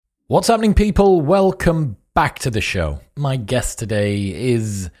What's happening, people? Welcome back to the show. My guest today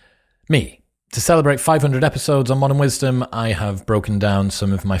is me. To celebrate 500 episodes on Modern Wisdom, I have broken down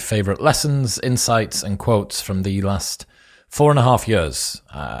some of my favorite lessons, insights, and quotes from the last 4.5 years.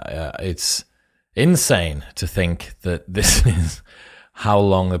 It's insane to think that this is how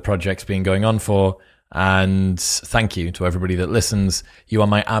long the project's been going on for. And thank you to everybody that listens. You are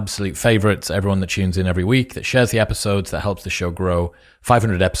my absolute favorites. Everyone that tunes in every week, that shares the episodes, that helps the show grow.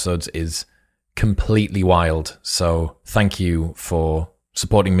 500 episodes is completely wild. So thank you for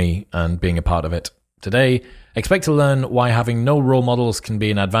supporting me and being a part of it. Today, expect to learn why having no role models can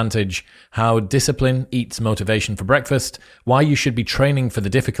be an advantage, how discipline eats motivation for breakfast, why you should be training for the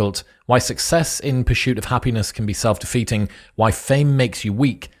difficult, why success in pursuit of happiness can be self-defeating, why fame makes you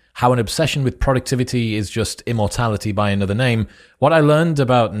weak, how an obsession with productivity is just immortality by another name, what I learned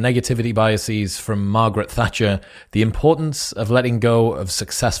about negativity biases from Margaret Thatcher, the importance of letting go of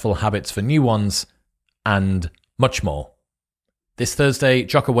successful habits for new ones, and much more. This Thursday,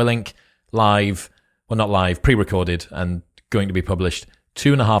 Jocko Willink, live, well not live, pre-recorded and going to be published,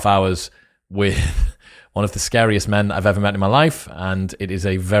 2.5 hours with one of the scariest men I've ever met in my life, and it is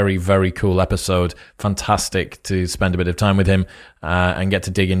a very, very cool episode. Fantastic to spend a bit of time with him and get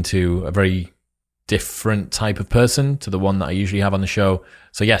to dig into a very different type of person to the one that I usually have on the show.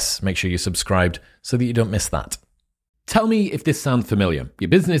 So yes, make sure you're subscribed so that you don't miss that. Tell me if this sounds familiar. Your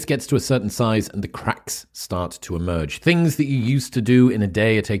business gets to a certain size and the cracks start to emerge. Things that you used to do in a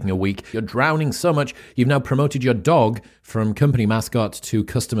day are taking a week. You're drowning so much, you've now promoted your dog from company mascot to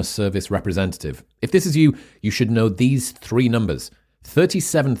customer service representative. If this is you, you should know these 3 numbers: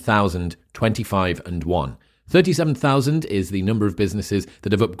 37,000, 25, and 1. 37,000 is the number of businesses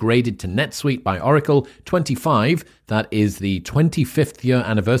that have upgraded to NetSuite by Oracle. 25, that is the 25th year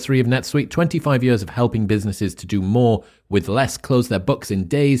anniversary of NetSuite. 25 years of helping businesses to do more with less, close their books in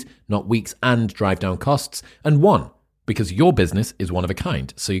days, not weeks, and drive down costs. And 1, because your business is one of a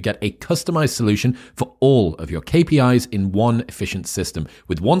kind. So you get a customized solution for all of your KPIs in one efficient system.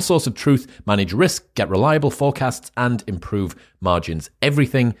 With one source of truth, manage risk, get reliable forecasts, and improve margins.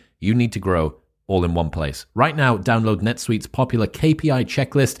 Everything you need to grow all in one place. Right now, download NetSuite's popular KPI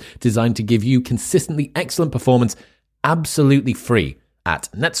checklist designed to give you consistently excellent performance absolutely free at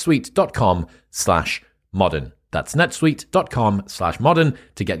netsuite.com/modern. That's netsuite.com/modern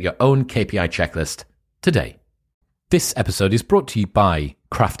to get your own KPI checklist today. This episode is brought to you by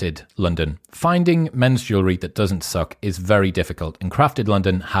Crafted London. Finding men's jewellery that doesn't suck is very difficult, and Crafted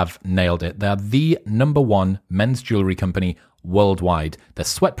London have nailed it. They are the #1 men's jewellery company worldwide. They're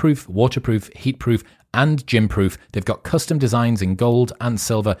sweatproof, waterproof, heatproof, and gym-proof. They've got custom designs in gold and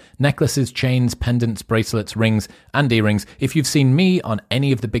silver, necklaces, chains, pendants, bracelets, rings, and earrings. If you've seen me on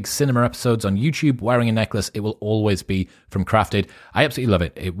any of the big cinema episodes on YouTube wearing a necklace, it will always be from Crafted. I absolutely love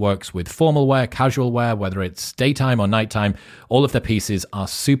it. It works with formal wear, casual wear, whether it's daytime or nighttime. All of their pieces are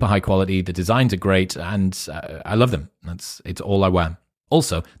super high quality. The designs are great, and I love them. It's all I wear.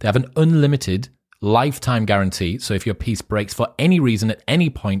 Also, they have an unlimited lifetime guarantee, so if your piece breaks for any reason at any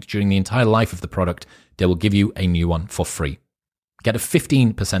point during the entire life of the product, they will give you a new one for free. Get a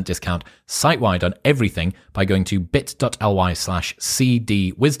 15% discount site-wide on everything by going to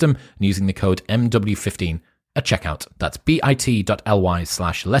bit.ly/cdwisdom and using the code MW15 at checkout. That's bit.ly/C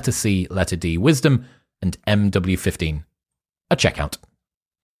wisdom and MW15 at checkout.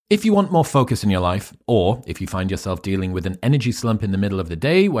 If you want more focus in your life, or if you find yourself dealing with an energy slump in the middle of the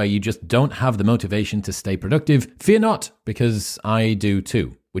day where you just don't have the motivation to stay productive, fear not, because I do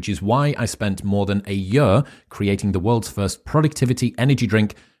too, which is why I spent more than a year creating the world's first productivity energy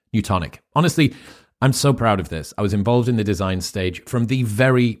drink, Newtonic. Honestly, I'm so proud of this. I was involved in the design stage from the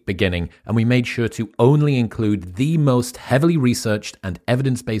very beginning, and we made sure to only include the most heavily researched and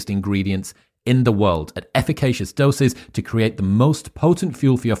evidence-based ingredients in the world at efficacious doses to create the most potent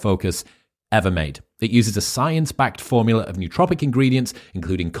fuel for your focus ever made. It uses a science-backed formula of nootropic ingredients,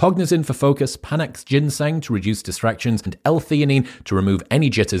 including cognizin for focus, Panax ginseng to reduce distractions, and L-theanine to remove any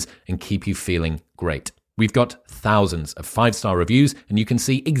jitters and keep you feeling great. We've got thousands of 5-star reviews, and you can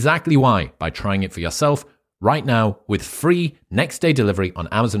see exactly why by trying it for yourself right now with free next-day delivery on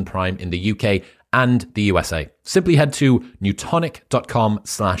Amazon Prime in the UK and the USA. Simply head to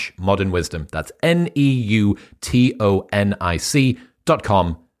newtonic.com/modernwisdom. That's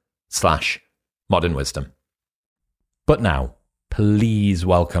NEUTONIC.com/modernwisdom. But now, please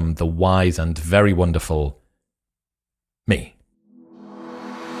welcome the wise and very wonderful me.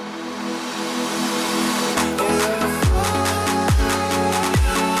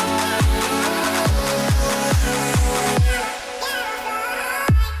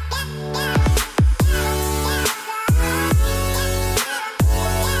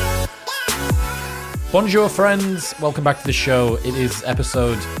 Bonjour, friends. Welcome back to the show. It is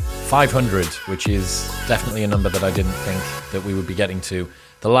episode 500, which is definitely a number that I didn't think that we would be getting to.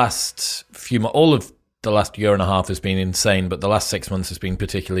 The last all of the last year and a half has been insane, but the last 6 months has been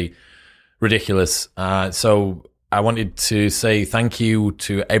particularly ridiculous. So I wanted to say thank you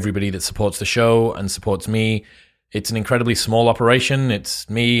to everybody that supports the show and supports me. It's an incredibly small operation. It's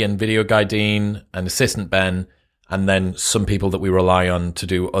me and Video Guy Dean and Assistant Ben, and then some people that we rely on to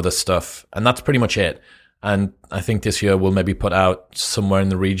do other stuff. And that's pretty much it. And I think this year we'll maybe put out somewhere in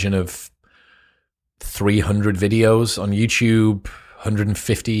the region of 300 videos on YouTube,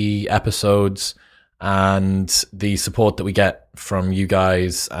 150 episodes, and the support that we get from you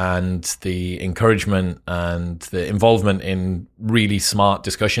guys and the encouragement and the involvement in really smart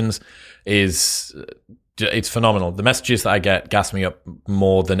discussions it's phenomenal. The messages that I get gas me up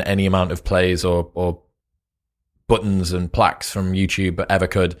more than any amount of plays or buttons and plaques from YouTube ever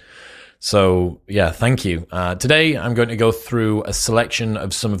could. So yeah, thank you. Today I'm going to go through a selection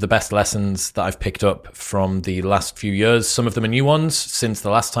of some of the best lessons that I've picked up from the last few years. Some of them are new ones since the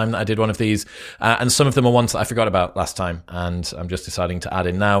last time that I did one of these, and some of them are ones that I forgot about last time, and I'm just deciding to add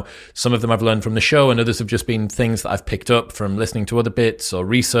in now. Some of them I've learned from the show, and others have just been things that I've picked up from listening to other bits or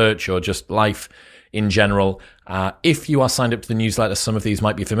research or just life in general. If you are signed up to the newsletter, some of these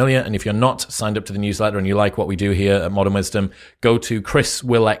might be familiar. And if you're not signed up to the newsletter and you like what we do here at Modern Wisdom, go to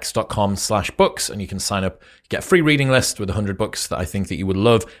chriswillx.com/books and you can sign up, get a free reading list with 100 books that I think that you would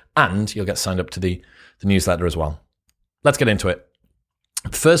love, and you'll get signed up to the newsletter as well. Let's get into it.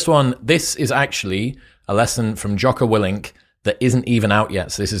 The first one, this is actually a lesson from Jocko Willink that isn't even out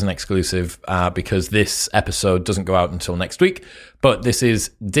yet. So this is an exclusive because this episode doesn't go out until next week. But this is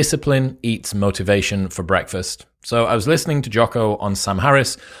Discipline Eats Motivation for Breakfast. So I was listening to Jocko on Sam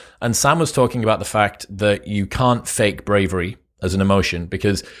Harris, and Sam was talking about the fact that you can't fake bravery as an emotion,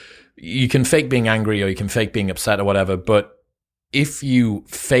 because you can fake being angry or you can fake being upset or whatever. But if you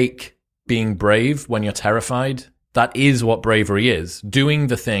fake being brave when you're terrified, that is what bravery is. Doing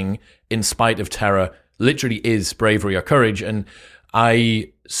the thing in spite of terror literally is bravery or courage. And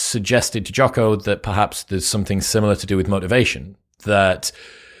I suggested to Jocko that perhaps there's something similar to do with motivation, that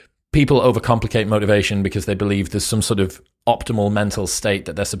people overcomplicate motivation because they believe there's some sort of optimal mental state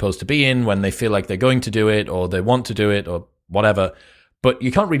that they're supposed to be in when they feel like they're going to do it or they want to do it or whatever. But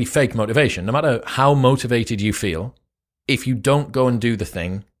you can't really fake motivation. No matter how motivated you feel, if you don't go and do the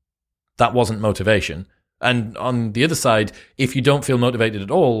thing, that wasn't motivation. And on the other side, if you don't feel motivated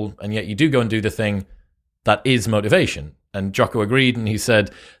at all and yet you do go and do the thing, that is motivation. And Jocko agreed, and he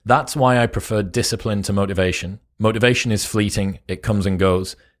said, that's why I prefer discipline to motivation. Motivation is fleeting. It comes and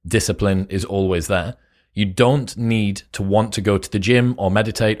goes. Discipline is always there. You don't need to want to go to the gym or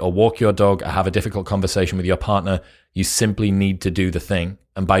meditate or walk your dog or have a difficult conversation with your partner. You simply need to do the thing.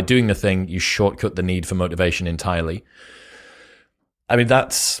 And by doing the thing, you shortcut the need for motivation entirely. I mean,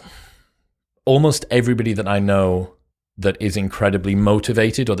 that's almost everybody that I know that is incredibly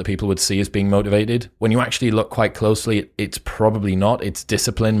motivated or that people would see as being motivated. When you actually look quite closely, it's probably not. It's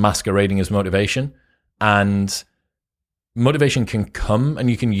discipline masquerading as motivation. And motivation can come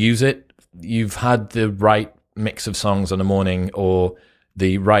and you can use it. You've had the right mix of songs on a morning or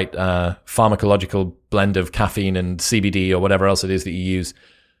the right pharmacological blend of caffeine and CBD or whatever else it is that you use.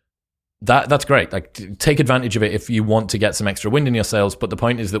 That's great. Like, take advantage of it if you want to get some extra wind in your sails. But the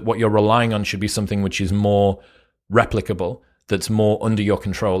point is that what you're relying on should be something which is more replicable, that's more under your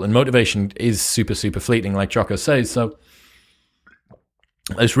control. And motivation is super, super fleeting, like Jocko says. So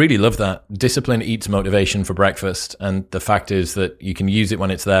I just really love that. Discipline eats motivation for breakfast. And the fact is that you can use it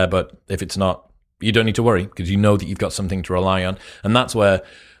when it's there, but if it's not, you don't need to worry because you know that you've got something to rely on. And that's where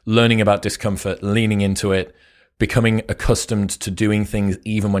learning about discomfort, leaning into it, becoming accustomed to doing things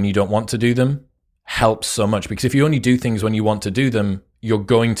even when you don't want to do them helps so much. Because if you only do things when you want to do them, you're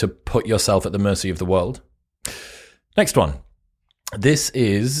going to put yourself at the mercy of the world. Next one. This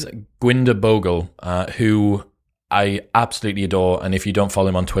is Gwinder Bogle, who I absolutely adore. And if you don't follow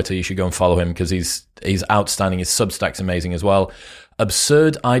him on Twitter, you should go and follow him because he's outstanding. His Substack's amazing as well.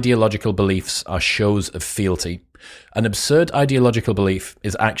 Absurd ideological beliefs are shows of fealty. An absurd ideological belief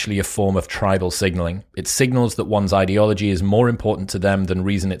is actually a form of tribal signaling. It signals that one's ideology is more important to them than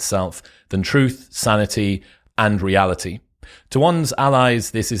reason itself, than truth, sanity, and reality. To one's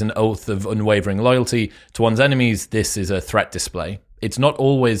allies, this is an oath of unwavering loyalty. To one's enemies, this is a threat display. It's not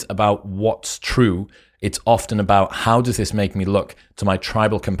always about what's true. It's often about how does this make me look to my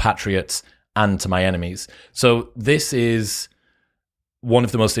tribal compatriots and to my enemies. So this is one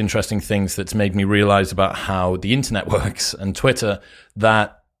of the most interesting things that's made me realize about how the internet works and Twitter,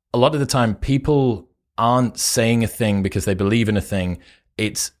 that a lot of the time people aren't saying a thing because they believe in a thing.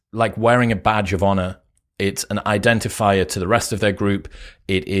 It's like wearing a badge of honor It's an identifier to the rest of their group.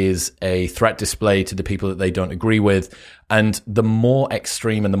 It is a threat display to the people that they don't agree with. And the more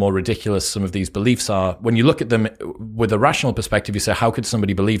extreme and the more ridiculous some of these beliefs are, when you look at them with a rational perspective, you say, how could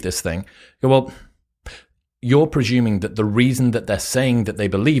somebody believe this thing? You go, well, you're presuming that the reason that they're saying that they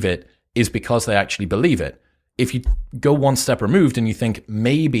believe it is because they actually believe it. If you go one step removed and you think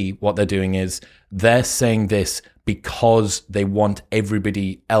maybe what they're doing is they're saying this because they want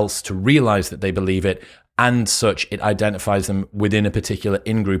everybody else to realize that they believe it, and such it identifies them within a particular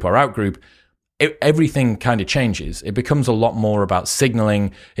in-group or out-group, everything kind of changes. It becomes a lot more about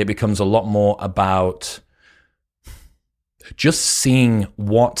signaling. It becomes a lot more about just seeing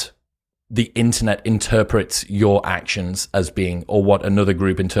what the internet interprets your actions as being, or what another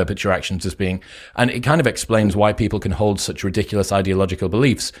group interprets your actions as being. And it kind of explains why people can hold such ridiculous ideological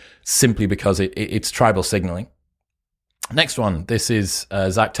beliefs, simply because it's tribal signaling. Next one. This is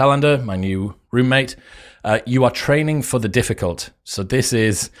Zach Talander, my new roommate. You are training for the difficult. So this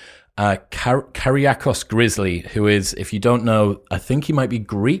is Kyriakos Grizzly, who is, if you don't know, I think he might be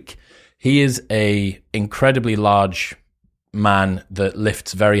Greek. He is a incredibly large man that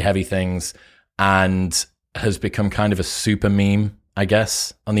lifts very heavy things and has become kind of a super meme, I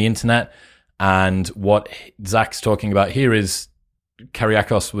guess, on the internet. And what Zach's talking about here is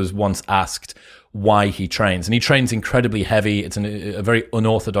Kyriakos was once asked why he trains. And he trains incredibly heavy. It's a very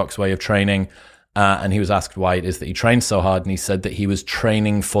unorthodox way of training. And he was asked why it is that he trains so hard. And he said that he was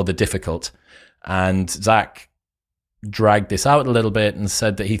training for the difficult. And Zach dragged this out a little bit and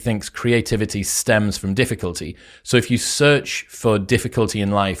said that he thinks creativity stems from difficulty. So if you search for difficulty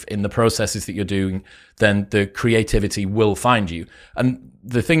in life in the processes that you're doing, then the creativity will find you. And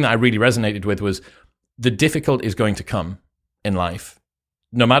the thing that I really resonated with was the difficult is going to come in life.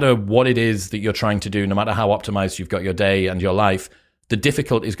 No matter what it is that you're trying to do, no matter how optimized you've got your day and your life, the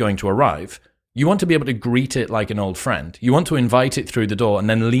difficult is going to arrive. You want to be able to greet it like an old friend. You want to invite it through the door and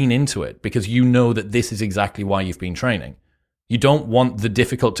then lean into it because you know that this is exactly why you've been training. You don't want the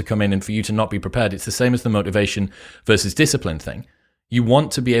difficult to come in and for you to not be prepared. It's the same as the motivation versus discipline thing. You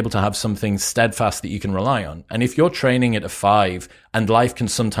want to be able to have something steadfast that you can rely on. And if you're training at a 5 and life can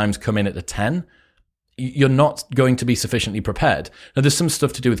sometimes come in at a 10, you're not going to be sufficiently prepared. Now, there's some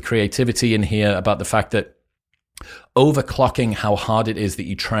stuff to do with creativity in here about the fact that overclocking how hard it is that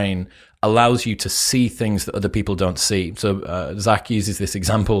you train allows you to see things that other people don't see. So Zach uses this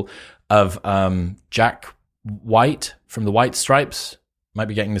example of Jack White from the White Stripes. Might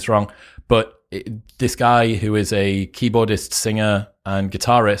be getting this wrong, but this guy who is a keyboardist, singer, and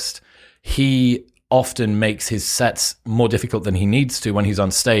guitarist, he often makes his sets more difficult than he needs to when he's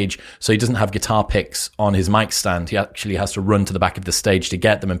on stage. So he doesn't have guitar picks on his mic stand. He actually has to run to the back of the stage to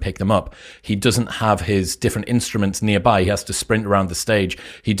get them and pick them up. He doesn't have his different instruments nearby. He has to sprint around the stage.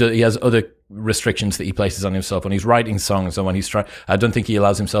 He has other restrictions that he places on himself when he's writing songs or when he's trying. I don't think he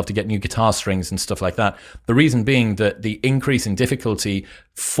allows himself to get new guitar strings and stuff like that. The reason being that the increase in difficulty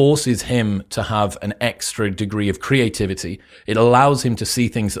forces him to have an extra degree of creativity. It allows him to see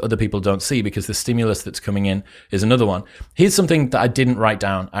things that other people don't see because the stimulus that's coming in is another one. Here's something that I didn't write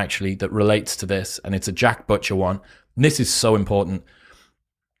down actually that relates to this, and it's a Jack Butcher one. And this is so important.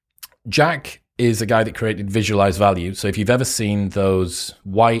 Jack is a guy that created Visualize Value. So if you've ever seen those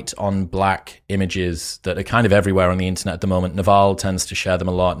white on black images that are kind of everywhere on the internet at the moment, Naval tends to share them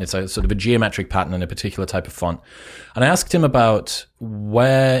a lot, and it's a sort of a geometric pattern in a particular type of font. And I asked him about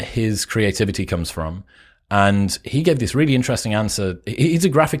where his creativity comes from, and he gave this really interesting answer. He's a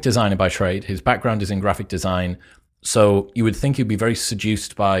graphic designer by trade. His background is in graphic design. So you would think he'd be very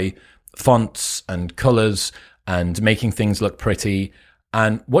seduced by fonts and colors and making things look pretty.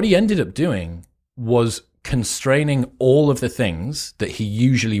 And what he ended up doing was constraining all of the things that he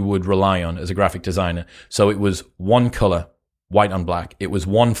usually would rely on as a graphic designer. So it was one color, white on black. It was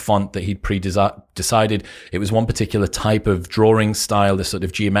one font that he'd decided. It was one particular type of drawing style, this sort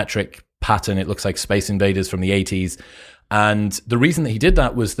of geometric pattern. It looks like Space Invaders from the 80s. And the reason that he did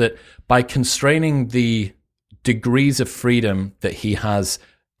that was that by constraining the degrees of freedom that he has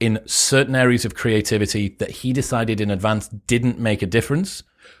in certain areas of creativity that he decided in advance didn't make a difference,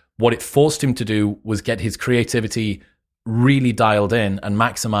 what it forced him to do was get his creativity really dialed in and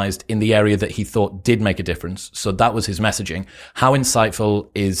maximized in the area that he thought did make a difference. So that was his messaging. How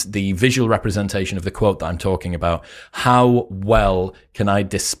insightful is the visual representation of the quote that I'm talking about? How well can I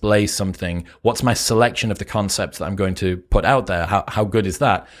display something? What's my selection of the concepts that I'm going to put out there? How good is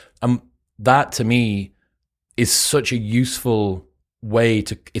that? That to me is such a useful way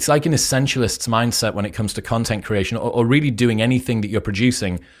to, it's like an essentialist's mindset when it comes to content creation or really doing anything that you're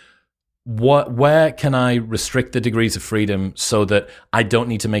producing. Where can I restrict the degrees of freedom so that I don't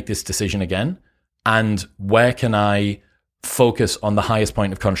need to make this decision again? and where can I focus on the highest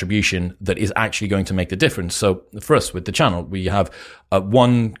point of contribution that is actually going to make the difference. So for us with the channel, we have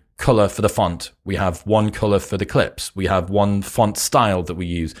one color for the font. We have one color for the clips. We have one font style that we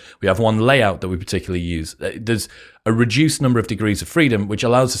use. We have one layout that we particularly use. There's a reduced number of degrees of freedom, which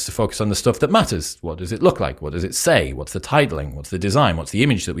allows us to focus on the stuff that matters. What does it look like? What does it say? What's the titling? What's the design? What's the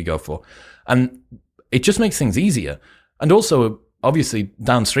image that we go for? And it just makes things easier. And also, obviously,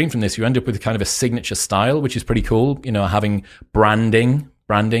 downstream from this, you end up with kind of a signature style, which is pretty cool. You know, having branding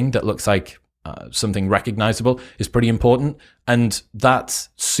that looks like something recognizable is pretty important. And that's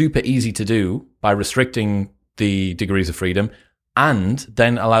super easy to do by restricting the degrees of freedom, and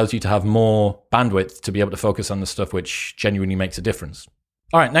then allows you to have more bandwidth to be able to focus on the stuff which genuinely makes a difference.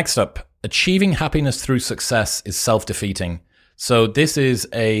 All right, next up, achieving happiness through success is self-defeating. So this is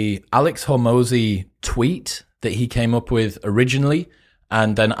a Alex Hormozi tweet that he came up with originally,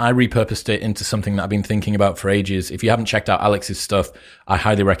 and then I repurposed it into something that I've been thinking about for ages. If you haven't checked out Alex's stuff, I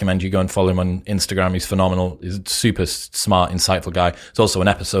highly recommend you go and follow him on Instagram. He's phenomenal. He's a super smart, insightful guy. There's also an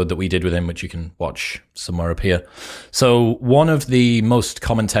episode that we did with him, which you can watch somewhere up here. So one of the most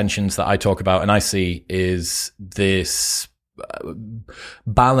common tensions that I talk about and I see is this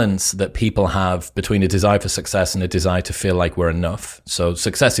balance that people have between a desire for success and a desire to feel like we're enough. So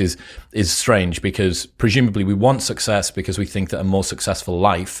success is strange because presumably we want success because we think that a more successful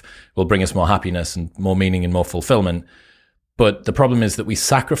life will bring us more happiness and more meaning and more fulfillment. But the problem is that we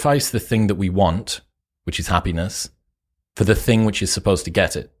sacrifice the thing that we want, which is happiness, for the thing which is supposed to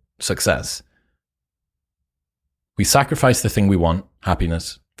get it, success. We sacrifice the thing we want,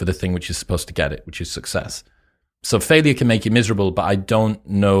 happiness, for the thing which is supposed to get it, which is success. So failure can make you miserable, but I don't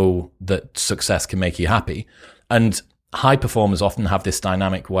know that success can make you happy. And high performers often have this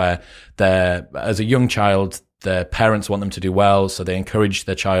dynamic where as a young child, their parents want them to do well, so they encourage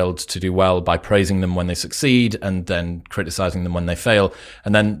their child to do well by praising them when they succeed and then criticizing them when they fail.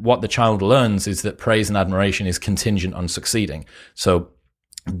 And then what the child learns is that praise and admiration is contingent on succeeding. So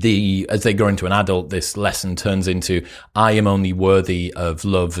as they grow into an adult, this lesson turns into, I am only worthy of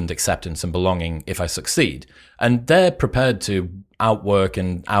love and acceptance and belonging if I succeed. And they're prepared to outwork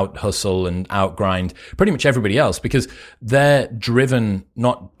and out-hustle and out-grind pretty much everybody else because they're driven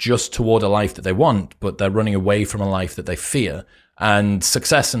not just toward a life that they want, but they're running away from a life that they fear. And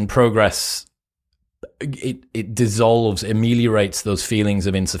success and progress, it dissolves, ameliorates those feelings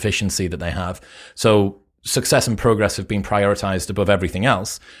of insufficiency that they have. So success and progress have been prioritized above everything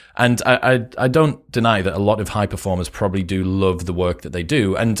else. And I don't deny that a lot of high performers probably do love the work that they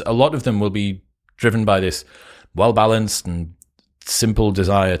do. And a lot of them will be driven by this well-balanced and simple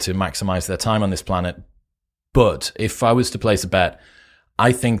desire to maximize their time on this planet. But if I was to place a bet,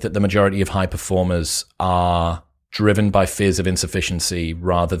 I think that the majority of high performers are driven by fears of insufficiency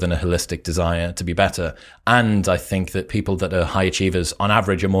rather than a holistic desire to be better. And I think that people that are high achievers on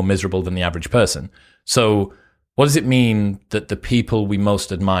average are more miserable than the average person. So what does it mean that the people we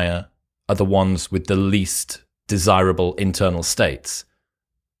most admire are the ones with the least desirable internal states?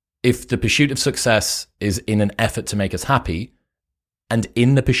 If the pursuit of success is in an effort to make us happy, and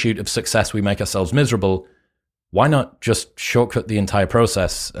in the pursuit of success we make ourselves miserable, why not just shortcut the entire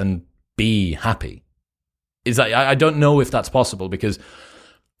process and be happy? I don't know if that's possible because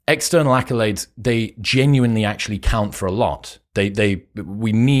external accolades, they genuinely actually count for a lot.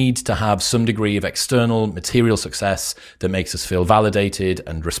 We need to have some degree of external material success that makes us feel validated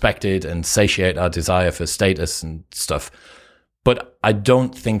and respected and satiate our desire for status and stuff. But I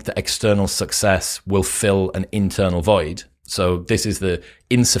don't think that external success will fill an internal void. So this is the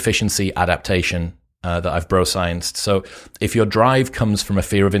insufficiency adaptation that I've bro-scienced. So if your drive comes from a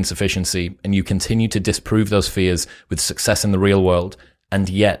fear of insufficiency and you continue to disprove those fears with success in the real world, and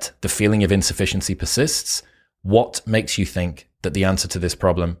yet the feeling of insufficiency persists, what makes you think that the answer to this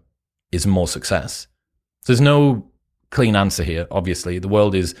problem is more success? There's no clean answer here, obviously. The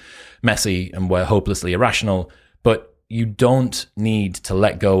world is messy and we're hopelessly irrational, but you don't need to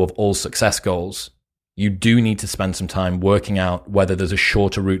let go of all success goals. You do need to spend some time working out whether there's a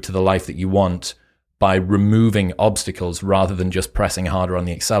shorter route to the life that you want by removing obstacles rather than just pressing harder on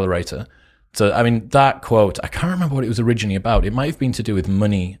the accelerator. So, I mean, that quote, I can't remember what it was originally about. It might have been to do with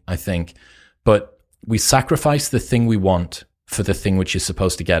money, I think. But we sacrifice the thing we want for the thing which is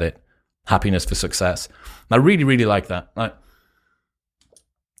supposed to get it. Happiness for success. And I really, really like that.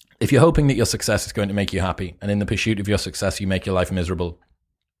 If you're hoping that your success is going to make you happy, and in the pursuit of your success, you make your life miserable,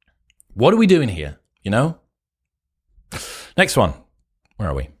 what are we doing here? You know? Next one. Where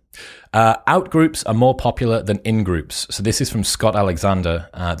are we? Out-groups are more popular than in-groups. So this is from Scott Alexander.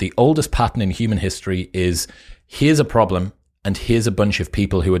 The oldest pattern in human history is, here's a problem, and here's a bunch of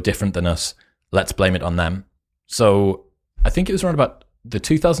people who are different than us. let's blame it on them. So I think it was around about the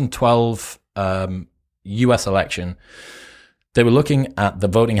 2012 US election. They were looking at the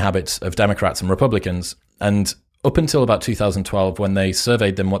voting habits of Democrats and Republicans. And up until about 2012, when they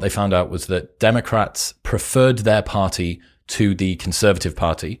surveyed them, what they found out was that Democrats preferred their party to the Conservative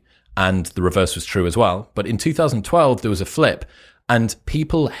Party, and the reverse was true as well. But in 2012, there was a flip, and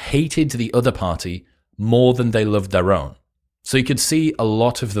people hated the other party more than they loved their own. So you could see a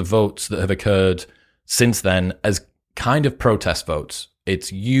lot of the votes that have occurred since then as kind of protest votes.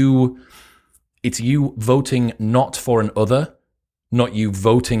 It's you voting not for an other, not you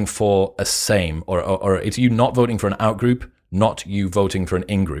voting for a same, or it's you not voting for an out-group, not you voting for an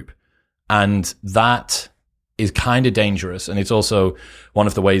in-group. And that is kind of dangerous. And it's also one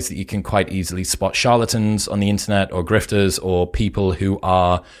of the ways that you can quite easily spot charlatans on the internet, or grifters, or people who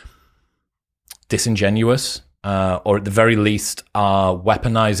are disingenuous, or at the very least are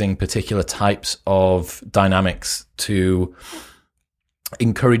weaponizing particular types of dynamics to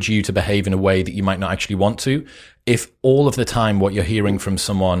encourage you to behave in a way that you might not actually want to. If all of the time what you're hearing from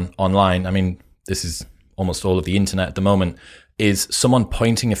someone online, I mean, this is almost all of the internet at the moment, is someone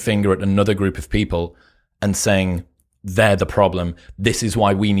pointing a finger at another group of people and saying, they're the problem, this is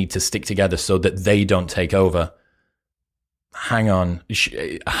why we need to stick together so that they don't take over. Hang on,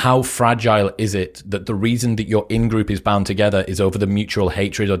 how fragile is it that the reason that your in-group is bound together is over the mutual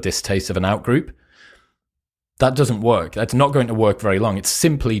hatred or distaste of an out-group? That doesn't work. That's not going to work very long. It's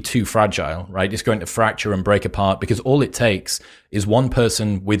simply too fragile, right? It's going to fracture and break apart, because all it takes is one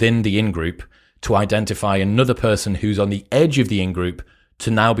person within the in-group to identify another person who's on the edge of the in-group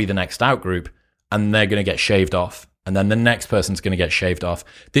to now be the next out-group, and they're going to get shaved off. And then the next person's going to get shaved off.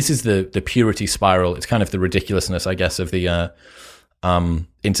 This is the purity spiral. It's kind of the ridiculousness, I guess, of the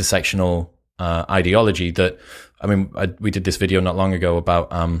intersectional ideology that, I mean, we did this video not long ago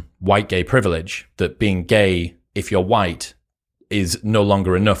about white gay privilege, that being gay, if you're white, is no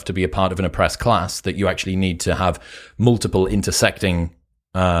longer enough to be a part of an oppressed class, that you actually need to have multiple intersecting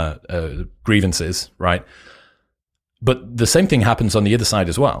grievances, right? But the same thing happens on the other side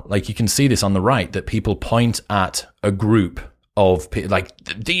as well. Like, you can see this on the right, that people point at a group of like,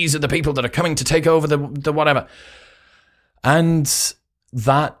 these are the people that are coming to take over the whatever. And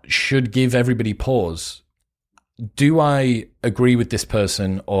that should give everybody pause. Do I agree with this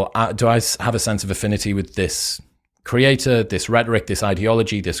person, or do I have a sense of affinity with this creator, this rhetoric, this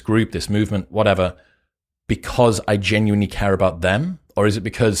ideology, this group, this movement, whatever, because I genuinely care about them? Or is it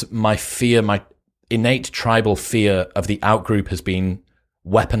because my fear, my innate tribal fear of the outgroup has been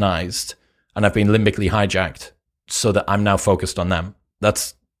weaponized and I've been limbically hijacked so that I'm now focused on them?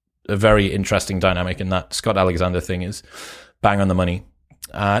 That's a very interesting dynamic, and that Scott Alexander thing is bang on the money.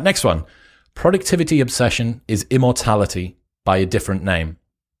 Next one. Productivity obsession is immortality by a different name.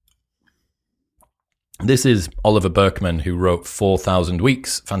 This is Oliver Burkeman, who wrote 4,000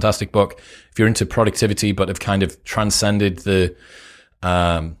 Weeks, fantastic book. If you're into productivity but have kind of transcended the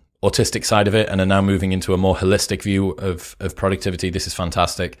autistic side of it and are now moving into a more holistic view of productivity, this is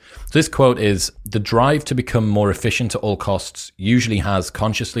fantastic. So this quote is, "The drive to become more efficient at all costs usually has,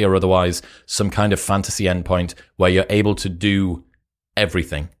 consciously or otherwise, some kind of fantasy endpoint where you're able to do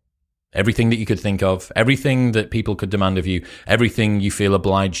everything. Everything that you could think of, everything that people could demand of you, everything you feel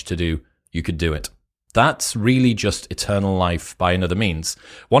obliged to do, you could do it. That's really just eternal life by another means.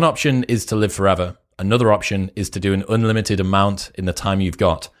 One option is to live forever. Another option is to do an unlimited amount in the time you've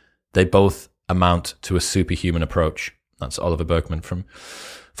got. They both amount to a superhuman approach." That's Oliver Burkeman from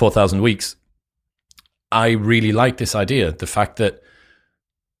 4,000 Weeks. I really like this idea. The fact that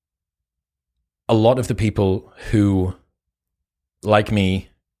a lot of the people who, like me,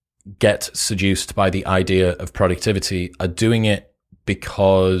 get seduced by the idea of productivity are doing it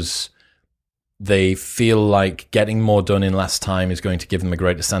because they feel like getting more done in less time is going to give them a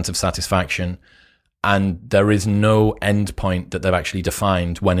greater sense of satisfaction. And there is no end point that they've actually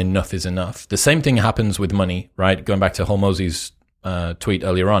defined when enough is enough. The same thing happens with money, right? Going back to Hormozi's tweet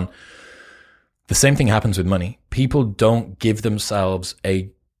earlier on. The same thing happens with money. People don't give themselves a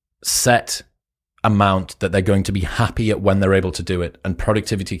set amount that they're going to be happy at when they're able to do it. And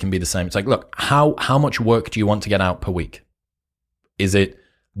productivity can be the same. It's like, look, how much work do you want to get out per week? Is it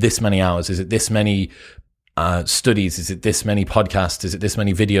this many hours? Is it this many studies? Is it this many podcasts? Is it this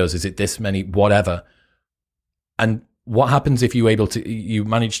many videos? Is it this many whatever? And what happens if you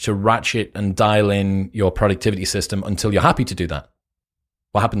manage to ratchet and dial in your productivity system until you're happy to do that?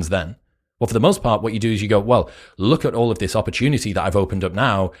 What happens then? Well, for the most part, what you do is you go, well, look at all of this opportunity that I've opened up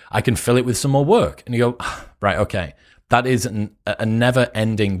now. I can fill it with some more work. And you go, right, okay. That is a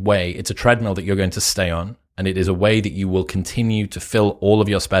never-ending way. It's a treadmill that you're going to stay on. And it is a way that you will continue to fill all of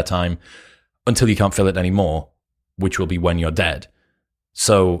your spare time until you can't fill it anymore, which will be when you're dead.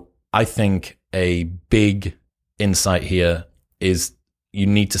 So I think a big insight here is you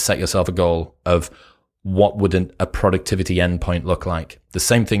need to set yourself a goal of what would a productivity endpoint look like. The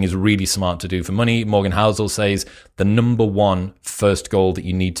same thing is really smart to do for money. Morgan Housel says the number one first goal that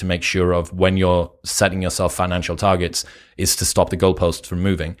you need to make sure of when you're setting yourself financial targets is to stop the goalposts from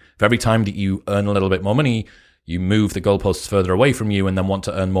moving. If every time that you earn a little bit more money, you move the goalposts further away from you and then want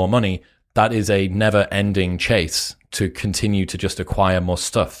to earn more money, that is a never-ending chase to continue to just acquire more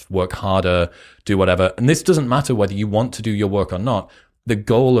stuff, work harder, do whatever. And this doesn't matter whether you want to do your work or not. The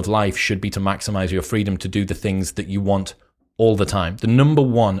goal of life should be to maximize your freedom to do the things that you want all the time. The number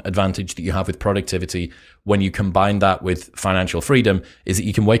one advantage that you have with productivity when you combine that with financial freedom is that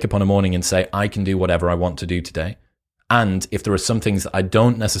you can wake up on a morning and say, I can do whatever I want to do today. And if there are some things that I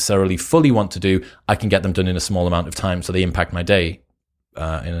don't necessarily fully want to do, I can get them done in a small amount of time so they impact my day in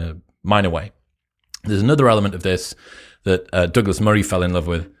a minor way. There's another element of this that Douglas Murray fell in love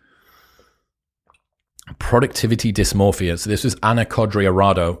with. Productivity dysmorphia. So this was Anna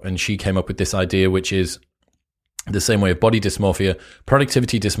Codrea-Rado, and she came up with this idea, which is the same way of body dysmorphia.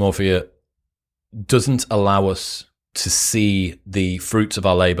 Productivity dysmorphia doesn't allow us to see the fruits of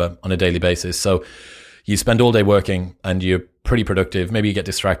our labor on a daily basis. So you spend all day working and you're pretty productive. Maybe you get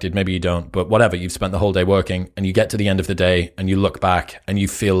distracted, maybe you don't, but whatever, you've spent the whole day working and you get to the end of the day and you look back and you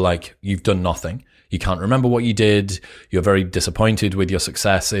feel like you've done nothing. You can't remember what you did. You're very disappointed with your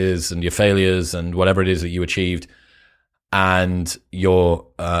successes and your failures and whatever it is that you achieved. And you're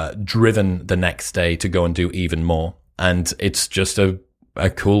driven the next day to go and do even more. And it's just a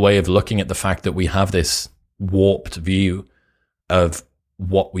cool way of looking at the fact that we have this warped view of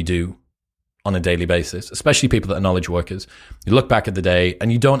what we do on a daily basis, especially people that are knowledge workers. You look back at the day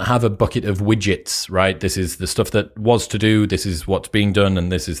and you don't have a bucket of widgets, right? This is the stuff that was to do. This is what's being done. And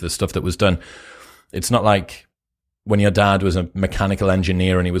this is the stuff that was done. It's not like when your dad was a mechanical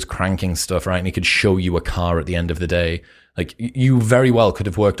engineer and he was cranking stuff, right? And he could show you a car at the end of the day. Like, you very well could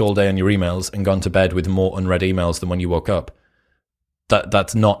have worked all day on your emails and gone to bed with more unread emails than when you woke up.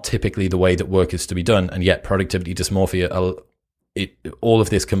 That's not typically the way that work is to be done. And yet productivity dysmorphia, all of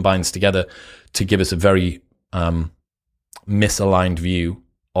this combines together to give us a very misaligned view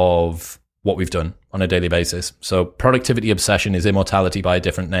of what we've done on a daily basis. So productivity obsession is immortality by a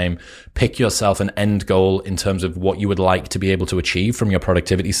different name. Pick yourself an end goal in terms of what you would like to be able to achieve from your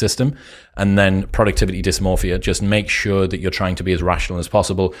productivity system. And then productivity dysmorphia, just make sure that you're trying to be as rational as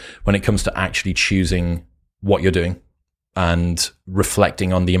possible when it comes to actually choosing what you're doing and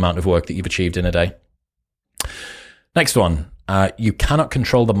reflecting on the amount of work that you've achieved in a day. Next one. You cannot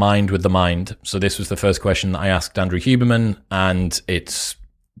control the mind with the mind. So this was the first question that I asked Andrew Huberman, and it's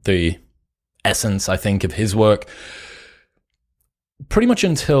the essence, I think, of his work. Pretty much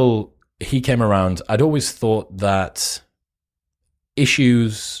until he came around, I'd always thought that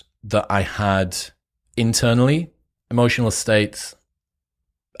issues that I had internally, emotional states,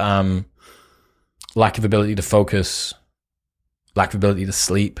 lack of ability to focus, lack of ability to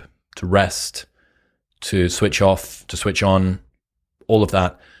sleep, to rest, to switch off, to switch on, all of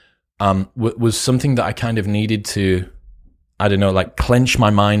that was something that I kind of needed to, I don't know, like clench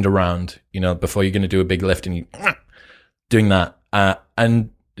my mind around, before you're going to do a big lift and you doing that. And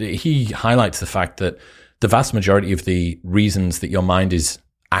he highlights the fact that the vast majority of the reasons that your mind is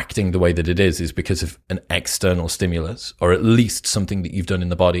acting the way that it is because of an external stimulus, or at least something that you've done in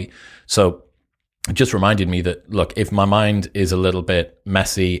the body. So it just reminded me that, look, if my mind is a little bit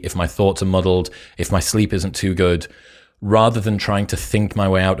messy, if my thoughts are muddled, if my sleep isn't too good, rather than trying to think my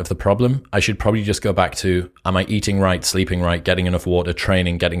way out of the problem, I should probably just go back to, am I eating right, sleeping right, getting enough water,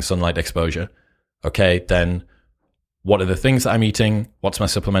 training, getting sunlight exposure? Okay, then what are the things that I'm eating? What's my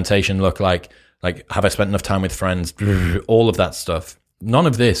supplementation look like? Like, have I spent enough time with friends? All of that stuff. None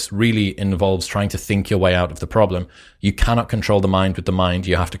of this really involves trying to think your way out of the problem. You cannot control the mind with the mind.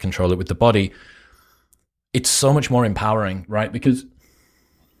 You have to control it with the body. It's so much more empowering, right? Because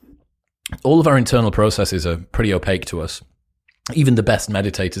all of our internal processes are pretty opaque to us. Even the best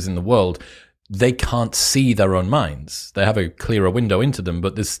meditators in the world, they can't see their own minds. They have a clearer window into them,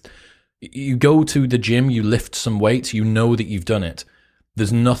 but you go to the gym, you lift some weights, you know that you've done it.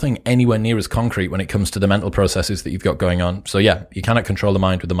 There's nothing anywhere near as concrete when it comes to the mental processes that you've got going on. So yeah, you cannot control the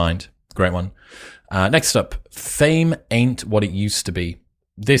mind with the mind. Great one. Next up, fame ain't what it used to be.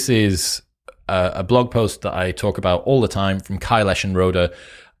 This is a blog post that I talk about all the time from Kyle Eschenroder,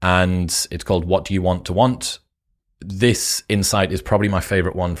 and it's called What Do You Want to Want? This insight is probably my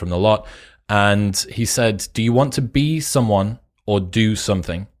favorite one from the lot. And he said, do you want to be someone or do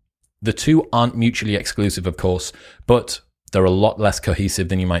something? The two aren't mutually exclusive, of course, but they're a lot less cohesive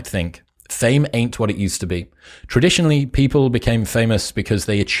than you might think. Fame ain't what it used to be. Traditionally, people became famous because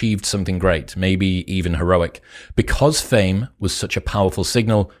they achieved something great, maybe even heroic. Because fame was such a powerful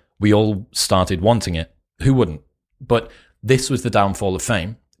signal, we all started wanting it. Who wouldn't? But this was the downfall of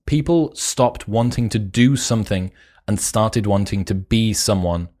fame. People stopped wanting to do something and started wanting to be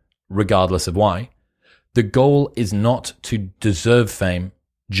someone, regardless of why. The goal is not to deserve fame,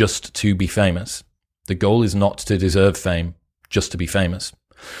 just to be famous. The goal is not to deserve fame, just to be famous.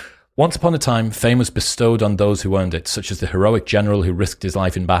 Once upon a time, fame was bestowed on those who earned it, such as the heroic general who risked his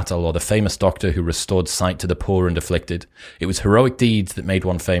life in battle, or the famous doctor who restored sight to the poor and afflicted. It was heroic deeds that made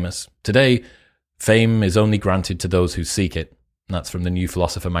one famous. Today, fame is only granted to those who seek it. And that's from the New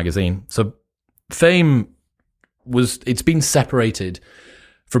Philosopher magazine. So fame it's been separated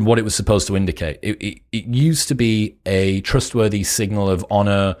from what it was supposed to indicate. It used to be a trustworthy signal of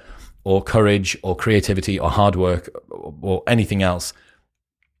honor or courage or creativity or hard work or anything else.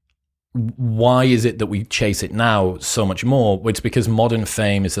 Why is it that we chase it now so much more? Well, it's because modern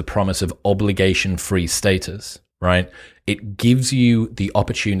fame is the promise of obligation-free status, right? It gives you the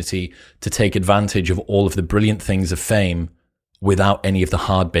opportunity to take advantage of all of the brilliant things of fame without any of the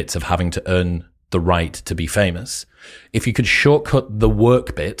hard bits of having to earn the right to be famous. If you could shortcut the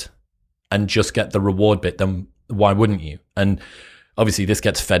work bit and just get the reward bit, then why wouldn't you? And obviously this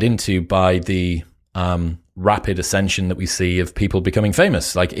gets fed into by the rapid ascension that we see of people becoming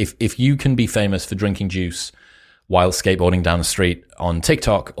famous. Like if you can be famous for drinking juice while skateboarding down the street on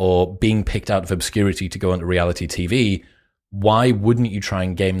TikTok or being picked out of obscurity to go onto reality TV, why wouldn't you try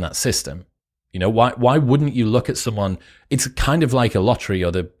and game that system? You know, why wouldn't you look at someone? It's kind of like a lottery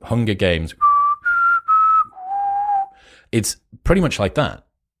or the Hunger Games. It's pretty much like that.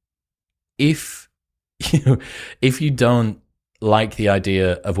 If you don't like the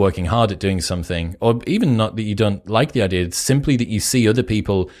idea of working hard at doing something, or even not that you don't like the idea, it's simply that you see other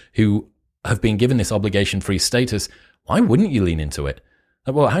people who have been given this obligation-free status, why wouldn't you lean into it?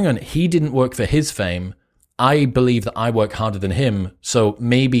 Well, hang on, he didn't work for his fame. I believe that I work harder than him, so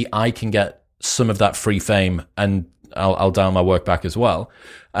maybe I can get some of that free fame and I'll dial my work back as well.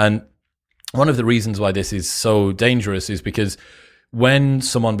 And one of the reasons why this is so dangerous is because when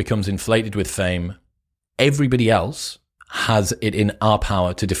someone becomes inflated with fame, everybody else has it in our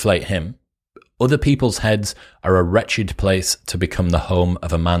power to deflate him. Other people's heads are a wretched place to become the home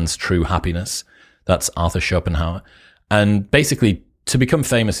of a man's true happiness. That's Arthur Schopenhauer. And basically, to become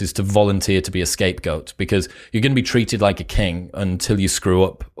famous is to volunteer to be a scapegoat, because you're going to be treated like a king until you screw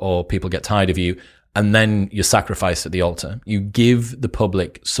up or people get tired of you, and then you're sacrificed at the altar. You give the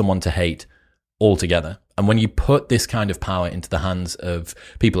public someone to hate altogether. And when you put this kind of power into the hands of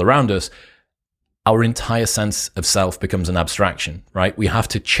people around us, our entire sense of self becomes an abstraction, right? We have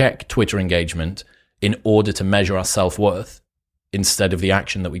to check Twitter engagement in order to measure our self-worth instead of the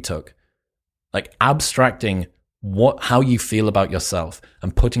action that we took. Like abstracting how you feel about yourself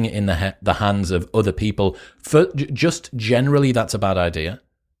and putting it in the hands of other people, just generally that's a bad idea.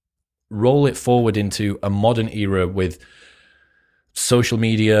 Roll it forward into a modern era with social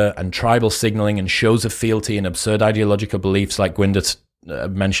media and tribal signaling and shows of fealty and absurd ideological beliefs like Gwyndor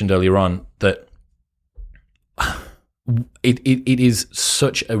mentioned earlier on, that it is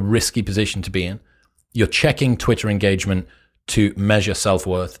such a risky position to be in. You're checking Twitter engagement to measure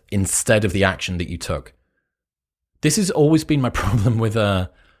self-worth instead of the action that you took. This has always been my problem with,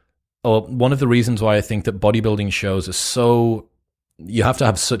 or one of the reasons why I think that bodybuilding shows are so, you have to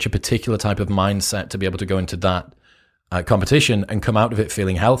have such a particular type of mindset to be able to go into that competition and come out of it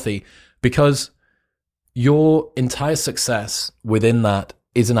feeling healthy, because your entire success within that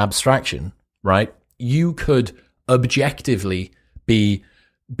is an abstraction, right? You could objectively be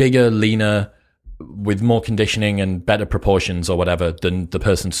bigger, leaner, with more conditioning and better proportions or whatever than the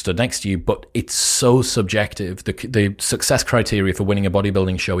person stood next to you, but it's so subjective. The success criteria for winning a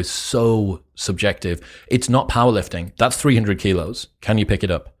bodybuilding show is so subjective. It's not powerlifting. That's 300 kilos. Can you pick it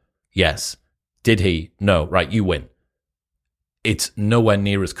up? Yes. Did he? No. Right, you win. It's nowhere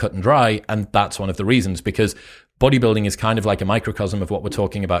near as cut and dry, and that's one of the reasons, because bodybuilding is kind of like a microcosm of what we're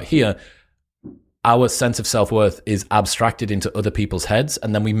talking about here. Our sense of self-worth is abstracted into other people's heads,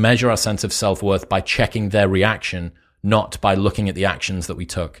 and then we measure our sense of self-worth by checking their reaction, not by looking at the actions that we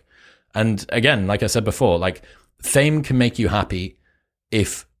took. And again, like I said before, like fame can make you happy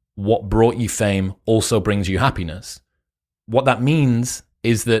if what brought you fame also brings you happiness. What that means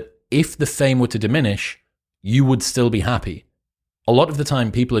is that if the fame were to diminish, you would still be happy. A lot of the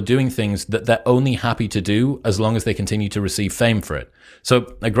time, people are doing things that they're only happy to do as long as they continue to receive fame for it.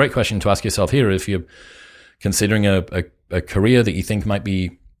 So a great question to ask yourself here, if you're considering a career that you think might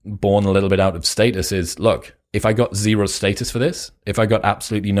be born a little bit out of status, is, look, if I got zero status for this, if I got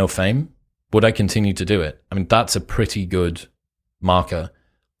absolutely no fame, would I continue to do it? I mean, that's a pretty good marker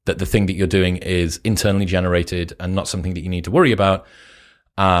that the thing that you're doing is internally generated and not something that you need to worry about.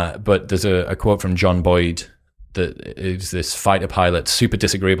 But there's a quote from John Boyd that is this fighter pilot, super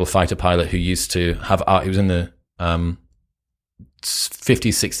disagreeable fighter pilot who used to have, he was in the 50s,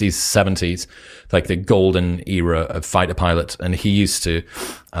 60s, 70s, like the golden era of fighter pilots. And he used to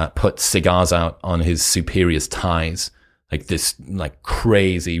put cigars out on his superior's ties, like this like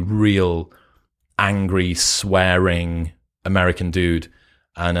crazy, real, angry, swearing American dude.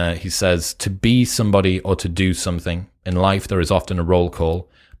 And he says, to be somebody or to do something in life, there is often a roll call.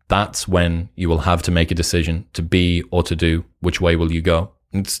 That's when you will have to make a decision to be or to do. Which way will you go?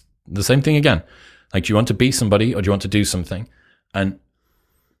 And it's the same thing again. Like, do you want to be somebody or do you want to do something? And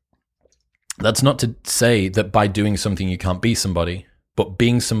that's not to say that by doing something you can't be somebody, but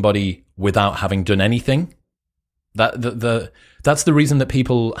being somebody without having done anything, that's the reason that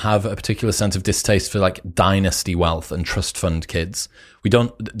people have a particular sense of distaste for like dynasty wealth and trust fund kids.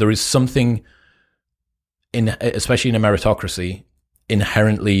 There is something especially in a meritocracy,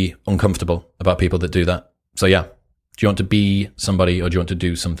 inherently uncomfortable about people that do that. So yeah, do you want to be somebody or do you want to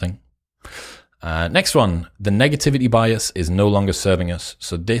do something? Next one, the negativity bias is no longer serving us.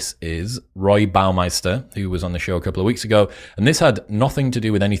 So this is Roy Baumeister, who was on the show a couple of weeks ago. And this had nothing to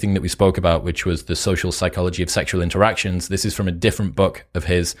do with anything that we spoke about, which was the social psychology of sexual interactions. This is from a different book of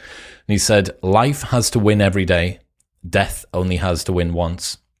his. And he said, life has to win every day. Death only has to win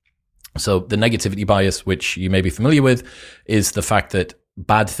once. So the negativity bias, which you may be familiar with, is the fact that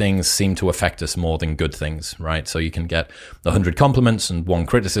bad things seem to affect us more than good things, right? So you can get 100 compliments and 1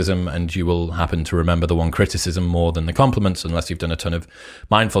 criticism, and you will happen to remember the 1 criticism more than the compliments unless you've done a ton of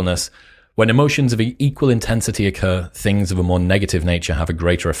mindfulness. When emotions of equal intensity occur, things of a more negative nature have a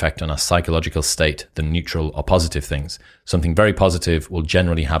greater effect on our psychological state than neutral or positive things. Something very positive will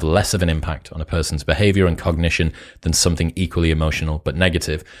generally have less of an impact on a person's behavior and cognition than something equally emotional but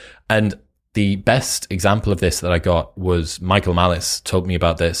negative. And the best example of this that I got was Michael Malice told me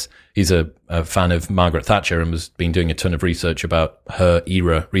about this. He's a fan of Margaret Thatcher and has been doing a ton of research about her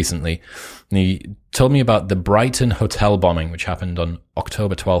era recently. And he told me about the Brighton hotel bombing, which happened on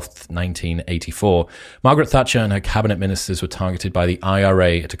October 12th, 1984. Margaret Thatcher and her cabinet ministers were targeted by the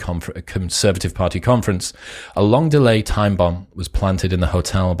IRA at a Conservative Party conference. A long delay time bomb was planted in the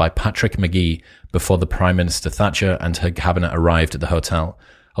hotel by Patrick Magee before the Prime Minister Thatcher and her cabinet arrived at the hotel.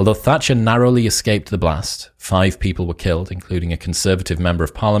 Although Thatcher narrowly escaped the blast, 5 people were killed, including a Conservative member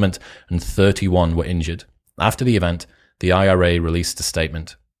of Parliament, and 31 were injured. After the event, the IRA released a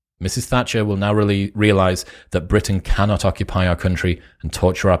statement. Mrs. Thatcher will now realise that Britain cannot occupy our country and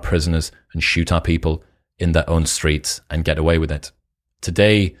torture our prisoners and shoot our people in their own streets and get away with it.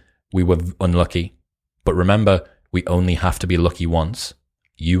 Today, we were unlucky, but remember, we only have to be lucky once.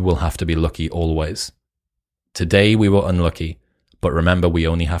 You will have to be lucky always. Today, we were unlucky, but remember, we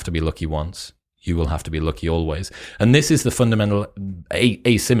only have to be lucky once. You will have to be lucky always. And this is the fundamental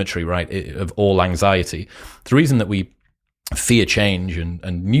asymmetry, right, of all anxiety. It's the reason that we fear change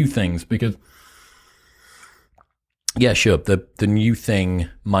and new things, because, yeah, sure, the new thing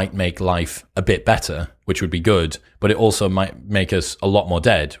might make life a bit better, which would be good, but it also might make us a lot more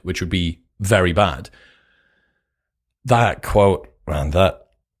dead, which would be very bad. That quote, man, that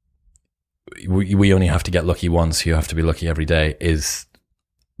we only have to get lucky once, you have to be lucky every day, is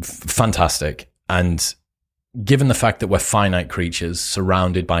fantastic. And given the fact that we're finite creatures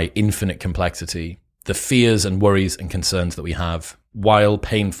surrounded by infinite complexity, the fears and worries and concerns that we have, while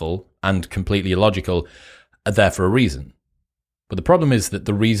painful and completely illogical, are there for a reason. But the problem is that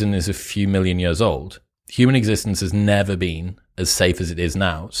the reason is a few million years old. Human existence has never been as safe as it is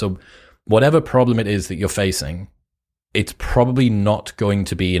now. So whatever problem it is that you're facing, it's probably not going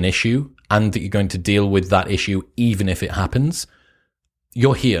to be an issue, and that you're going to deal with that issue even if it happens.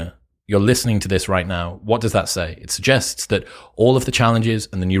 You're here. You're listening to this right now. What does that say? It suggests that all of the challenges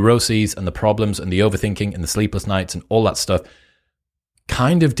and the neuroses and the problems and the overthinking and the sleepless nights and all that stuff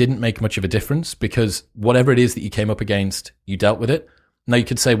kind of didn't make much of a difference, because whatever it is that you came up against, you dealt with it. Now you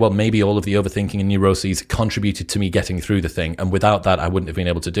could say, well, maybe all of the overthinking and neuroses contributed to me getting through the thing, and without that, I wouldn't have been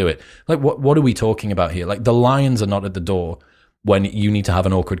able to do it. Like, what are we talking about here? Like, the lions are not at the door when you need to have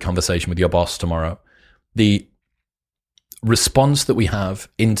an awkward conversation with your boss tomorrow. The response that we have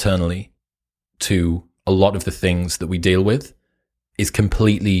internally to a lot of the things that we deal with is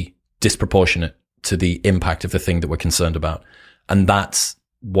completely disproportionate to the impact of the thing that we're concerned about. And that's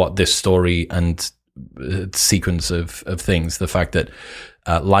what this story and sequence of things, the fact that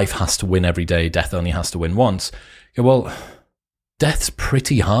life has to win every day, death only has to win once. Well, death's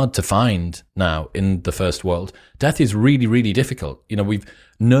pretty hard to find now in the first world. Death is really, really difficult. We've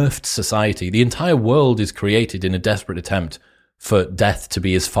nerfed society. The entire world is created in a desperate attempt for death to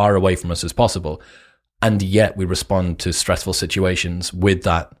be as far away from us as possible. And yet we respond to stressful situations with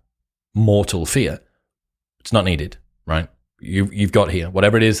that mortal fear. It's not needed, right? You've got here,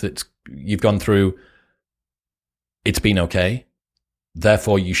 whatever it is that you've gone through, it's been okay.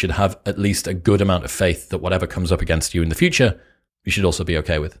 Therefore, you should have at least a good amount of faith that whatever comes up against you in the future, you should also be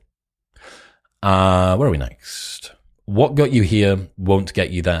okay with. Where are we next? What got you here won't get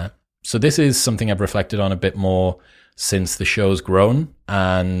you there. So this is something I've reflected on a bit more since the show's grown,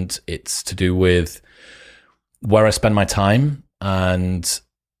 and it's to do with where I spend my time and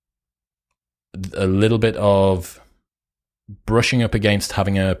a little bit of brushing up against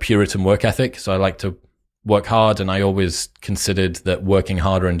having a Puritan work ethic. So I like to work hard, and I always considered that working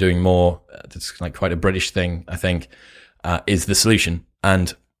harder and doing more, it's like quite a British thing, I think, is the solution.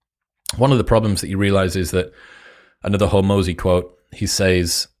 And one of the problems that you realize is that another Hormozy quote, he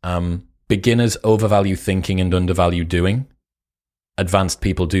says, beginners overvalue thinking and undervalue doing. Advanced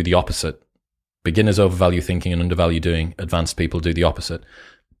people do the opposite. Beginners overvalue thinking and undervalue doing. Advanced people do the opposite.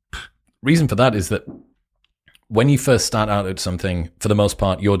 Reason for that is that when you first start out at something, for the most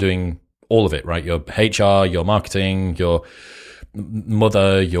part, you're doing all of it, right? Your HR, your marketing, your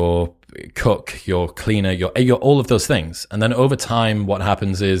mother, your cook, your cleaner, your all of those things. And then over time, what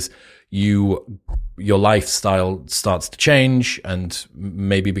happens is your lifestyle starts to change and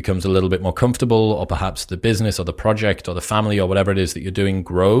maybe becomes a little bit more comfortable, or perhaps the business or the project or the family or whatever it is that you're doing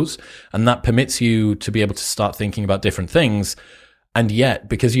grows. And that permits you to be able to start thinking about different things. And yet,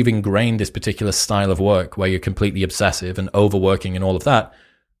 because you've ingrained this particular style of work where you're completely obsessive and overworking and all of that,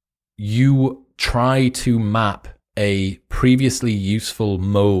 you try to map a previously useful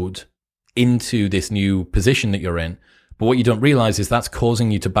mode into this new position that you're in. But what you don't realize is that's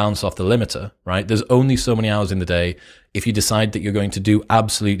causing you to bounce off the limiter, right? There's only so many hours in the day. If you decide that you're going to do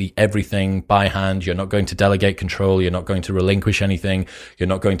absolutely everything by hand, you're not going to delegate control, you're not going to relinquish anything, you're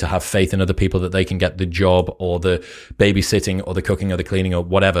not going to have faith in other people that they can get the job or the babysitting or the cooking or the cleaning or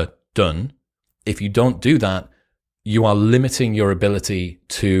whatever done. If you don't do that, you are limiting your ability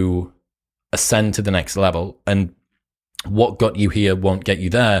to ascend to the next level. And what got you here won't get you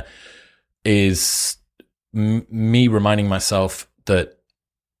there is me reminding myself that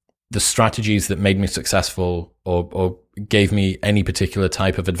the strategies that made me successful or gave me any particular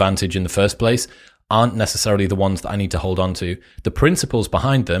type of advantage in the first place aren't necessarily the ones that I need to hold on to. The principles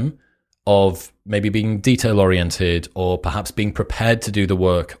behind them of maybe being detail oriented, or perhaps being prepared to do the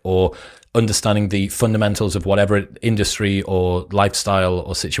work, or understanding the fundamentals of whatever industry or lifestyle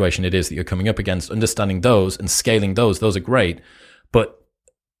or situation it is that you're coming up against, understanding those and scaling those are great. But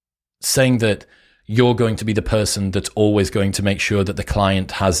saying that you're going to be the person that's always going to make sure that the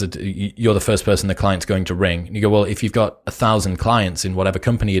client you're the first person the client's going to ring. And you go, well, if you've got 1,000 clients in whatever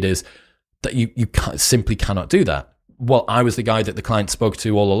company it is, that you simply cannot do that. Well, I was the guy that the client spoke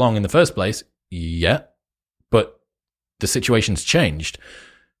to all along in the first place. Yeah, but the situation's changed.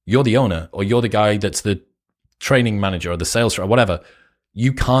 You're the owner, or you're the guy that's the training manager or the sales or whatever.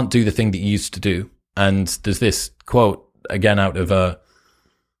 You can't do the thing that you used to do. And there's this quote, again, out of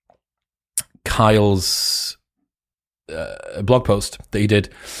Kyle's blog post that he did.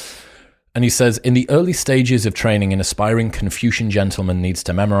 And he says, in the early stages of training, an aspiring Confucian gentleman needs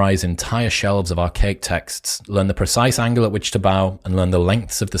to memorize entire shelves of archaic texts, learn the precise angle at which to bow, and learn the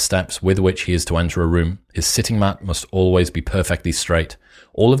lengths of the steps with which he is to enter a room. His sitting mat must always be perfectly straight.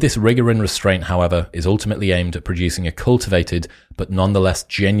 All of this rigor and restraint, however, is ultimately aimed at producing a cultivated, but nonetheless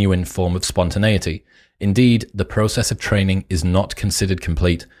genuine form of spontaneity. Indeed, the process of training is not considered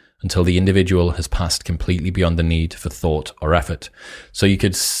complete until the individual has passed completely beyond the need for thought or effort. So you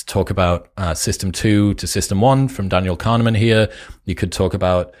could talk about System 2 to System 1 from Daniel Kahneman here. You could talk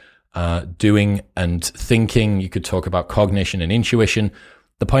about doing and thinking. You could talk about cognition and intuition.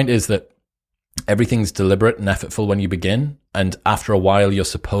 The point is that everything's deliberate and effortful when you begin. And after a while, you're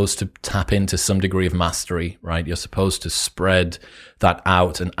supposed to tap into some degree of mastery, right? You're supposed to spread that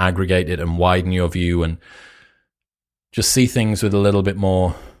out and aggregate it and widen your view and just see things with a little bit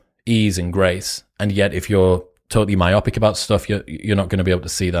more ease and grace. And yet, if you're totally myopic about stuff, you're not going to be able to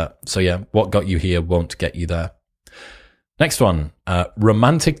see that. So yeah, what got you here won't get you there. Next one,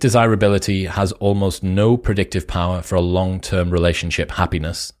 romantic desirability has almost no predictive power for a long-term relationship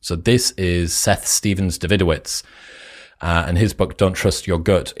happiness. So this is Seth Stephens-Davidowitz. And his book, Don't Trust Your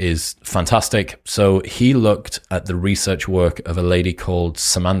Gut, is fantastic. So he looked at the research work of a lady called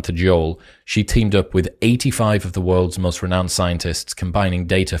Samantha Joel. She teamed up with 85 of the world's most renowned scientists, combining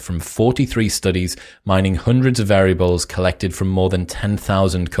data from 43 studies, mining hundreds of variables collected from more than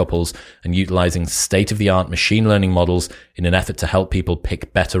 10,000 couples, and utilizing state-of-the-art machine learning models in an effort to help people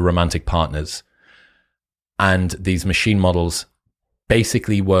pick better romantic partners. And these machine models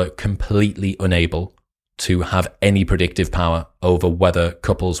basically were completely unable to have any predictive power over whether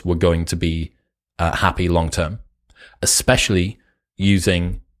couples were going to be happy long term, especially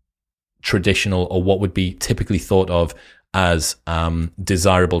using traditional or what would be typically thought of as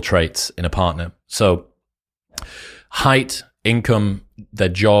desirable traits in a partner. So height, income, their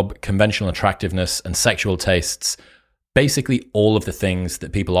job, conventional attractiveness, and sexual tastes, basically all of the things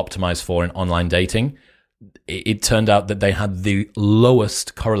that people optimize for in online dating. It turned out that they had the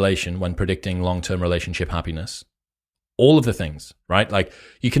lowest correlation when predicting long-term relationship happiness. All of the things, right? Like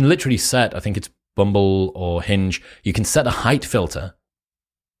you can literally set, I think it's Bumble or Hinge, you can set a height filter.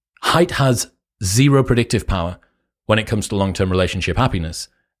 Height has zero predictive power when it comes to long-term relationship happiness.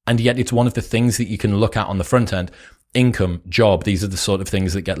 And yet it's one of the things that you can look at on the front end. Income, job, these are the sort of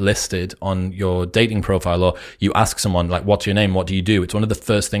things that get listed on your dating profile, or you ask someone like, what's your name? What do you do? It's one of the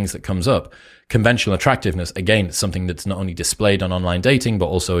first things that comes up. Conventional attractiveness, again, it's something that's not only displayed on online dating, but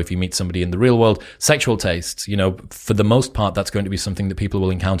also if you meet somebody in the real world. Sexual tastes, for the most part, that's going to be something that people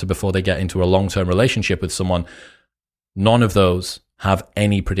will encounter before they get into a long-term relationship with someone. None of those have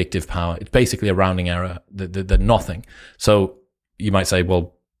any predictive power. It's basically a rounding error. They're nothing. So you might say,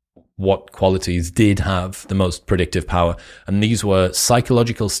 well, what qualities did have the most predictive power? And these were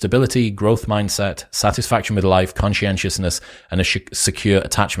psychological stability, growth mindset, satisfaction with life, conscientiousness, and a secure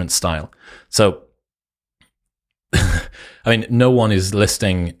attachment style. So, I mean, no one is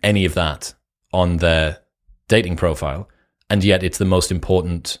listing any of that on their dating profile, and yet it's the most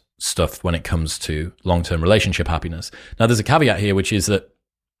important stuff when it comes to long-term relationship happiness. Now, there's a caveat here, which is that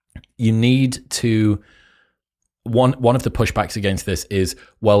you need to... One of the pushbacks against this is,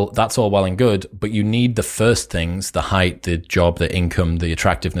 well, that's all well and good, but you need the first things, the height, the job, the income, the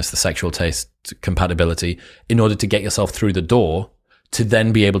attractiveness, the sexual taste, compatibility, in order to get yourself through the door to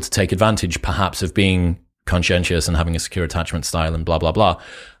then be able to take advantage, perhaps, of being conscientious and having a secure attachment style and blah, blah, blah.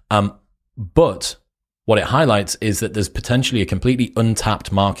 But what it highlights is that there's potentially a completely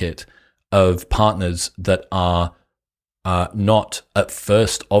untapped market of partners that are not at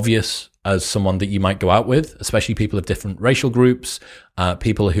first obvious as someone that you might go out with, especially people of different racial groups,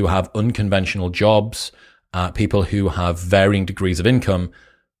 people who have unconventional jobs, people who have varying degrees of income.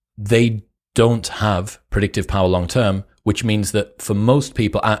 They don't have predictive power long term, which means that for most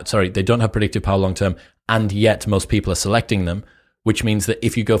people, they don't have predictive power long term, and yet most people are selecting them, which means that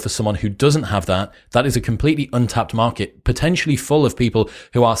if you go for someone who doesn't have that, that is a completely untapped market, potentially full of people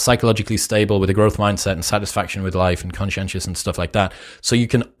who are psychologically stable with a growth mindset and satisfaction with life and conscientious and stuff like that. So you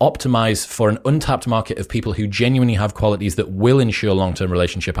can optimize for an untapped market of people who genuinely have qualities that will ensure long-term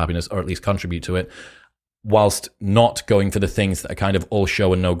relationship happiness, or at least contribute to it, whilst not going for the things that are kind of all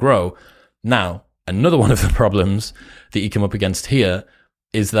show and no grow. Now, another one of the problems that you come up against here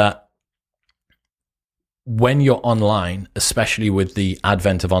is that when you're online, especially with the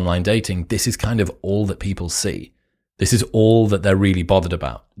advent of online dating, this is kind of all that people see. This is all that they're really bothered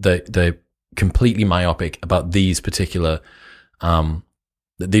about. They're completely myopic about these particular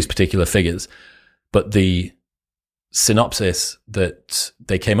figures. But the synopsis that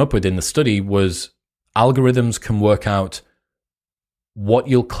they came up with in the study was algorithms can work out what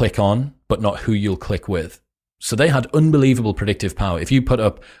you'll click on, but not who you'll click with. So they had unbelievable predictive power. If you put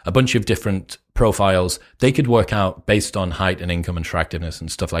up a bunch of different profiles, they could work out based on height and income and attractiveness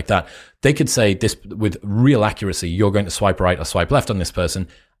and stuff like that. They could say this with real accuracy, you're going to swipe right or swipe left on this person.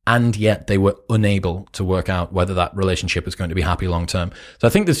 And yet they were unable to work out whether that relationship is going to be happy long term. So I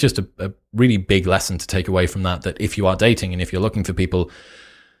think there's just a really big lesson to take away from that if you are dating and if you're looking for people,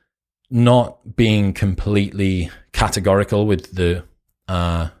 not being completely categorical with the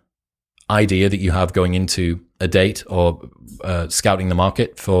idea that you have going into a date or scouting the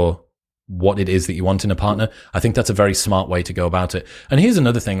market for what it is that you want in a partner. I think that's a very smart way to go about it. And here's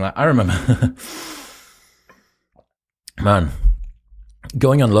another thing. Like I remember, man,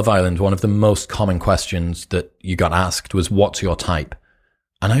 going on Love Island, one of the most common questions that you got asked was, what's your type?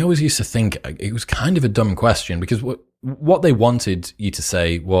 And I always used to think it was kind of a dumb question, because what they wanted you to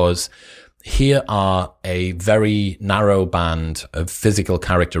say was, here are a very narrow band of physical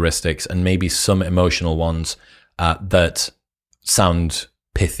characteristics and maybe some emotional ones that sound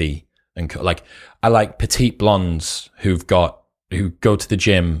pithy. And like, I like petite blondes who've got who go to the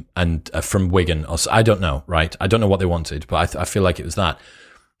gym and are from Wigan, or I don't know, right? I don't know what they wanted, but I feel like it was that.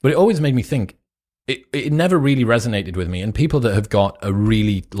 But it always made me think, it never really resonated with me. And people that have got a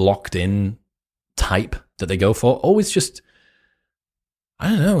really locked in type that they go for, always just, I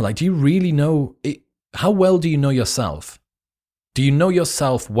don't know, like, do you really know it? How well do you know yourself? Do you know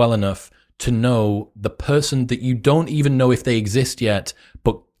yourself well enough to know the person that you don't even know if they exist yet,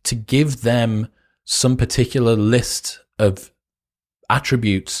 but to give them some particular list of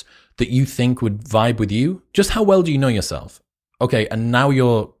attributes that you think would vibe with you? Just how well do you know yourself? Okay, and now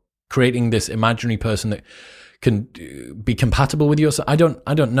you're creating this imaginary person that can be compatible with yourself. I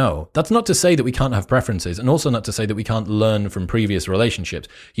don't know. That's not to say that we can't have preferences, and also not to say that we can't learn from previous relationships.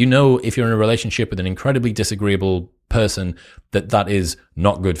 You know, if you're in a relationship with an incredibly disagreeable person, that is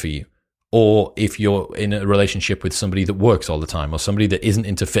not good for you. Or if you're in a relationship with somebody that works all the time, or somebody that isn't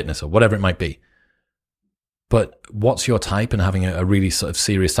into fitness, or whatever it might be. But what's your type, and having a really sort of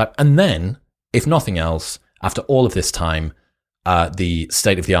serious type? And then, if nothing else, after all of this time, the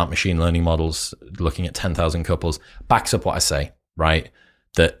state-of-the-art machine learning models looking at 10,000 couples backs up what I say, right?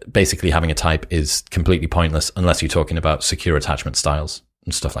 That basically having a type is completely pointless unless you're talking about secure attachment styles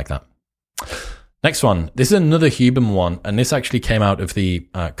and stuff like that. Next one. This is another Huberman one, and this actually came out of the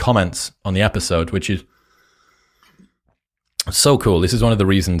comments on the episode, which is so cool. This is one of the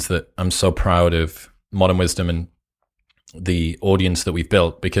reasons that I'm so proud of Modern Wisdom and the audience that we've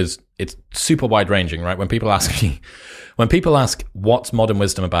built, because it's super wide ranging, right? When people ask what's Modern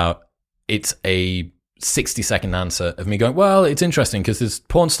Wisdom about, it's a 60-second answer of me going, well, it's interesting because there's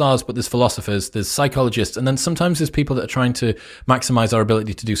porn stars, but there's philosophers, there's psychologists, and then sometimes there's people that are trying to maximize our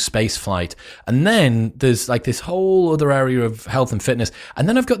ability to do space flight. And then there's like this whole other area of health and fitness. And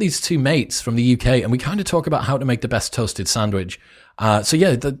then I've got these two mates from the UK, and we kind of talk about how to make the best toasted sandwich. So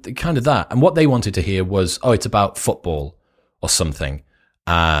yeah, kind of that. And what they wanted to hear was, oh, it's about football or something.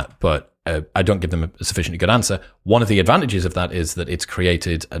 But I don't give them a sufficiently good answer. One of the advantages of that is that it's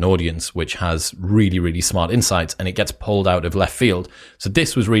created an audience which has really, really smart insights, and it gets pulled out of left field. So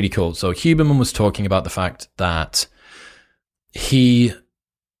this was really cool. So Huberman was talking about the fact that he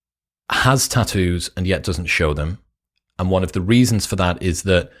has tattoos and yet doesn't show them. And one of the reasons for that is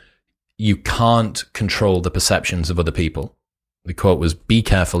that you can't control the perceptions of other people. The quote was, "Be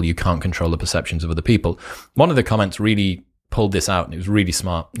careful, you can't control the perceptions of other people." One of the comments really pulled this out, and it was really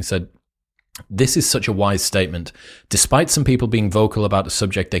smart. He said, "This is such a wise statement. Despite some people being vocal about a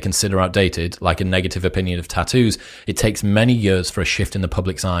subject they consider outdated, like a negative opinion of tattoos, it takes many years for a shift in the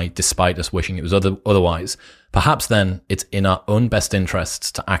public's eye, despite us wishing it was otherwise. Perhaps then it's in our own best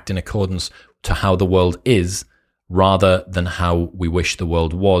interests to act in accordance to how the world is, rather than how we wish the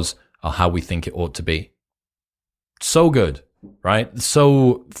world was or how we think it ought to be." So good, right?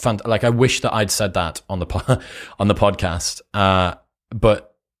 So like, I wish that I'd said that on the podcast, but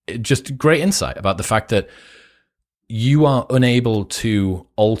just great insight about the fact that you are unable to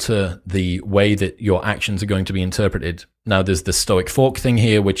alter the way that your actions are going to be interpreted. Now, there's the Stoic fork thing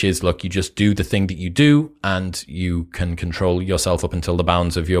here, which is, look, you just do the thing that you do, and you can control yourself up until the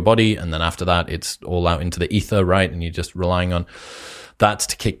bounds of your body, and then after that, it's all out into the ether, right? And you're just relying on that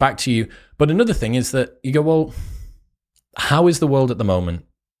to kick back to you. But another thing is that you go, well, how is the world at the moment,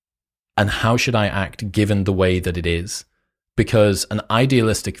 and how should I act given the way that it is? Because an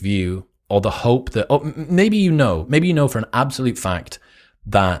idealistic view, or the hope that, maybe you know for an absolute fact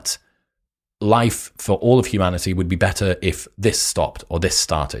that life for all of humanity would be better if this stopped or this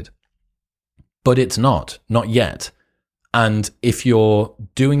started. But it's not yet. And if you're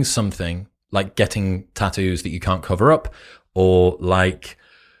doing something like getting tattoos that you can't cover up, or like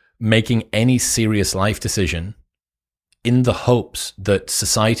making any serious life decision in the hopes that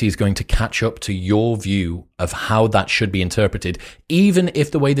society is going to catch up to your view of how that should be interpreted, even if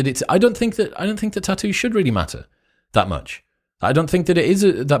the way that it's, I don't think that tattoos should really matter that much. I don't think that it is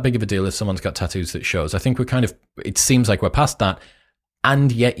that big of a deal if someone's got tattoos that shows. I think it seems like we're past that.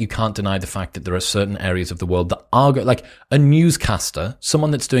 And yet you can't deny the fact that there are certain areas of the world that are, like a newscaster,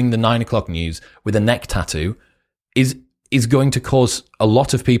 someone that's doing the 9 o'clock news with a neck tattoo is going to cause a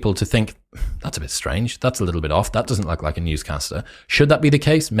lot of people to think, that's a bit strange, that's a little bit off, that doesn't look like a newscaster. Should that be the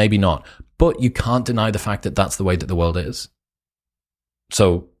case? Maybe not. But you can't deny the fact that that's the way that the world is.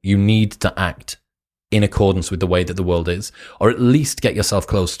 So you need to act in accordance with the way that the world is, or at least get yourself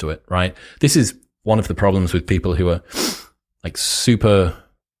close to it, right? This is one of the problems with people who are like super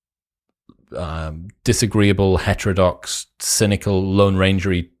disagreeable, heterodox, cynical, Lone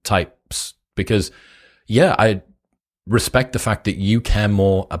Rangery types, because I respect the fact that you care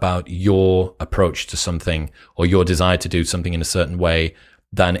more about your approach to something or your desire to do something in a certain way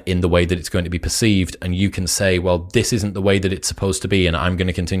than in the way that it's going to be perceived. And you can say, well, this isn't the way that it's supposed to be, and I'm going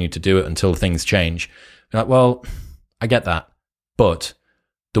to continue to do it until things change. You're like, well, I get that, but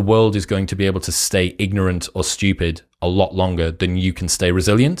the world is going to be able to stay ignorant or stupid a lot longer than you can stay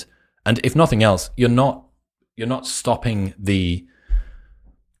resilient. And if nothing else, you're not cutting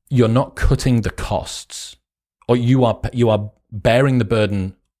the costs, or you are bearing the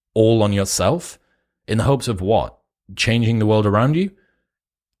burden all on yourself in the hopes of what? Changing the world around you?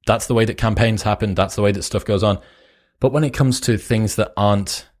 That's the way that campaigns happen. That's the way that stuff goes on. But when it comes to things that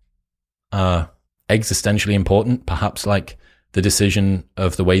aren't existentially important, perhaps like the decision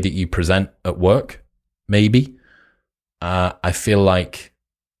of the way that you present at work, maybe, I feel like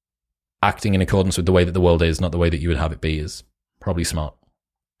acting in accordance with the way that the world is, not the way that you would have it be, is probably smart.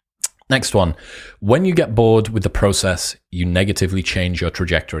 Next one. When you get bored with the process, you negatively change your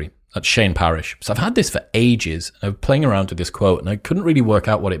trajectory. That's Shane Parrish. So I've had this for ages. I was playing around with this quote and I couldn't really work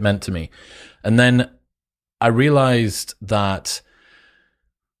out what it meant to me. And then I realized that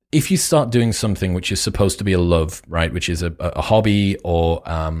if you start doing something which is supposed to be a love, right, which is a hobby or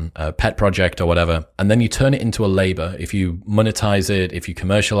a pet project or whatever, and then you turn it into a labor, if you monetize it, if you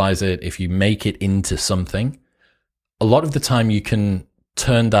commercialize it, if you make it into something, a lot of the time you can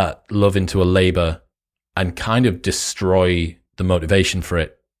turn that love into a labor and kind of destroy the motivation for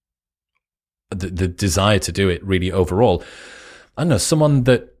it, the desire to do it really overall. I don't know, someone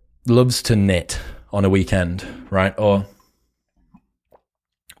that loves to knit on a weekend, right, or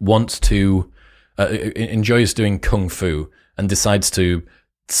wants to, enjoys doing kung fu and decides to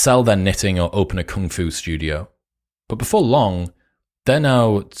sell their knitting or open a kung fu studio. But before long, they're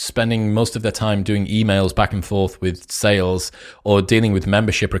now spending most of their time doing emails back and forth with sales or dealing with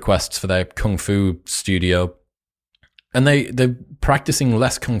membership requests for their kung fu studio. And they're practicing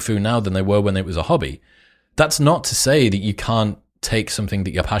less kung fu now than they were when it was a hobby. That's not to say that you can't take something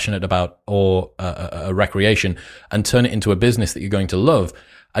that you're passionate about or a recreation and turn it into a business that you're going to love.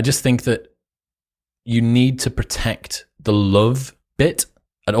 I just think that you need to protect the love bit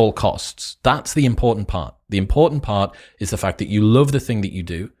at all costs. That's the important part. The important part is the fact that you love the thing that you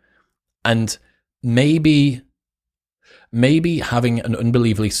do, and maybe having an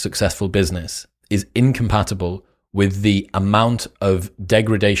unbelievably successful business is incompatible with the amount of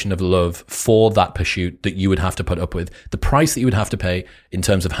degradation of love for that pursuit that you would have to put up with. The price that you would have to pay in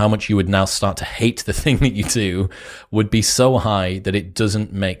terms of how much you would now start to hate the thing that you do would be so high that it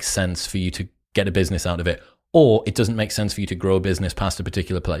doesn't make sense for you to get a business out of it, or it doesn't make sense for you to grow a business past a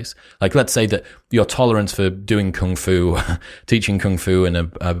particular place. Like, let's say that your tolerance for doing kung fu, teaching kung fu in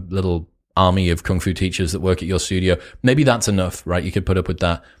a little army of kung fu teachers that work at your studio, maybe that's enough, right? You could put up with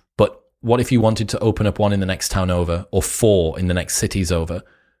that. But what if you wanted to open up one in the next town over, or 4 in the next cities over?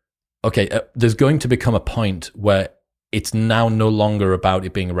 Okay, there's going to become a point where it's now no longer about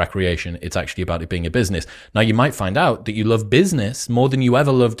it being a recreation. It's actually about it being a business. Now, you might find out that you love business more than you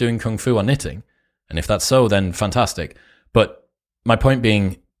ever loved doing kung fu or knitting. And if that's so, then fantastic. But my point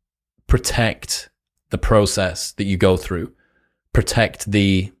being, protect the process that you go through. Protect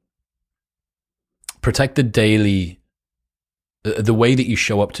the daily, the way that you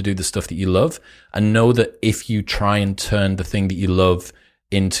show up to do the stuff that you love, and know that if you try and turn the thing that you love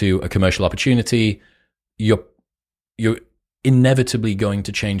into a commercial opportunity, you're inevitably going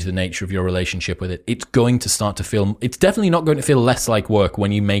to change the nature of your relationship with it. It's going to start to feel, it's definitely not going to feel less like work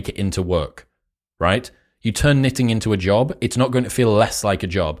when you make it into work, right? You turn knitting into a job, it's not going to feel less like a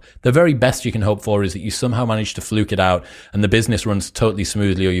job. The very best you can hope for is that you somehow manage to fluke it out and the business runs totally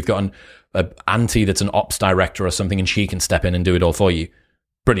smoothly, or you've got an auntie that's an ops director or something and she can step in and do it all for you.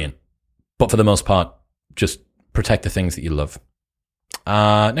 Brilliant. But for the most part, just protect the things that you love.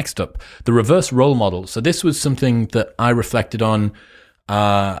 Next up, the reverse role model. So this was something that I reflected on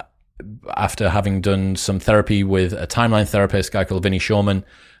after having done some therapy with a timeline therapist, a guy called Vinny Shawman.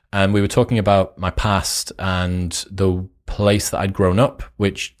 And we were talking about my past and the place that I'd grown up,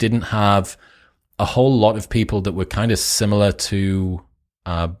 which didn't have a whole lot of people that were kind of similar to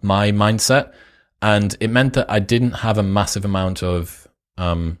my mindset. And it meant that I didn't have a massive amount of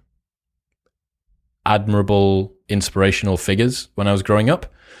admirable, inspirational figures when I was growing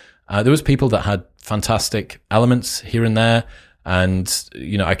up. There was people that had fantastic elements here and there. And,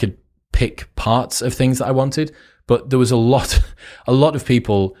 you know, I could pick parts of things that I wanted. But there was a lot of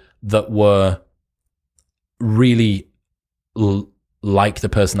people that were really like the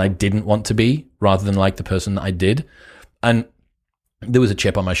person I didn't want to be rather than like the person that I did. And there was a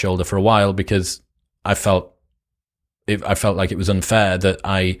chip on my shoulder for a while because I felt like it was unfair that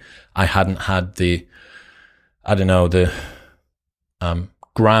I hadn't had the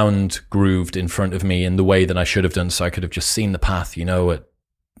ground grooved in front of me in the way that I should have done, so I could have just seen the path, you know, at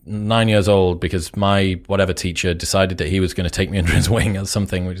 9 years old because my whatever teacher decided that he was going to take me under his wing or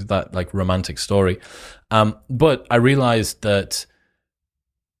something, which is that like romantic story. But I realized that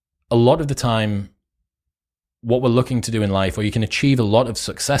a lot of the time, what we're looking to do in life, or you can achieve a lot of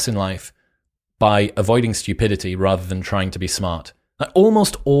success in life by avoiding stupidity rather than trying to be smart. Like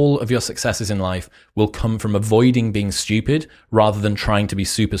almost all of your successes in life will come from avoiding being stupid rather than trying to be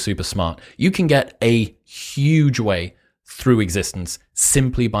super, super smart. You can get a huge way through existence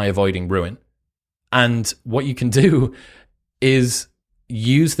simply by avoiding ruin. And what you can do is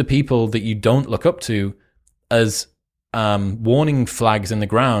use the people that you don't look up to as warning flags in the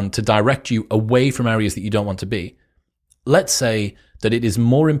ground to direct you away from areas that you don't want to be. Let's say that it is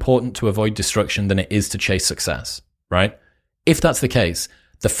more important to avoid destruction than it is to chase success, right? If that's the case,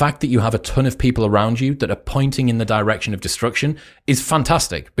 the fact that you have a ton of people around you that are pointing in the direction of destruction is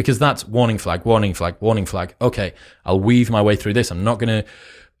fantastic, because that's warning flag, warning flag, warning flag. Okay, I'll weave my way through this. I'm not going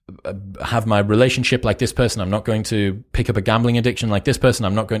to have my relationship like this person. I'm not going to pick up a gambling addiction like this person.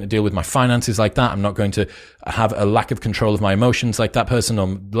 I'm not going to deal with my finances like that. I'm not going to have a lack of control of my emotions like that person,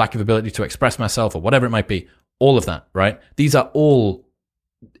 or lack of ability to express myself, or whatever it might be. All of that, right? These are all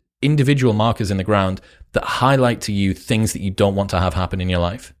individual markers in the ground that highlight to you things that you don't want to have happen in your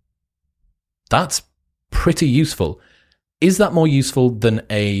life. That's pretty useful. Is that more useful than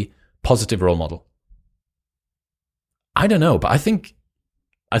a positive role model? I don't know, but I think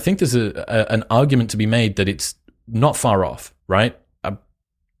there's an argument to be made that it's not far off, right?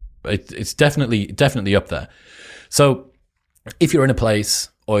 It's definitely up there. So if you're in a place,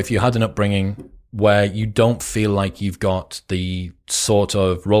 or if you had an upbringing where you don't feel like you've got the sort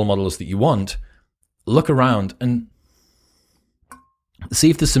of role models that you want, look around and see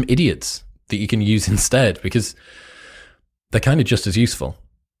if there's some idiots that you can use instead, because they're kind of just as useful.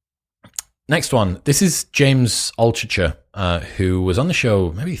 Next one. This is James Altucher, who was on the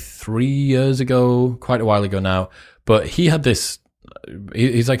show maybe 3 years ago, quite a while ago now. But he had this,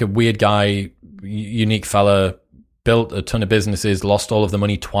 he's like a weird guy, unique fella, built a ton of businesses, lost all of the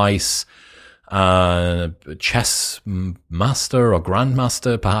money twice. Chess master or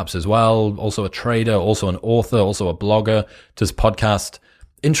grandmaster perhaps as well, also a trader, also an author, also a blogger, does podcast.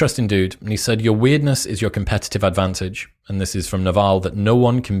 Interesting dude. And he said, your weirdness is your competitive advantage. And this is from Naval, that no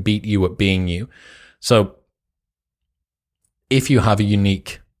one can beat you at being you. So if you have a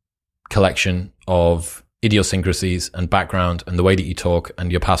unique collection of idiosyncrasies and background and the way that you talk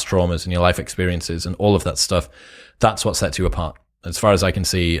and your past traumas and your life experiences and all of that stuff, that's what sets you apart. As far as I can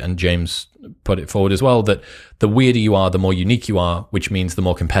see, and James put it forward as well, that the weirder you are, the more unique you are, which means the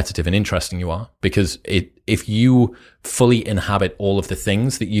more competitive and interesting you are. Because if you fully inhabit all of the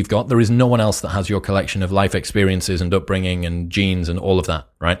things that you've got, there is no one else that has your collection of life experiences and upbringing and genes and all of that,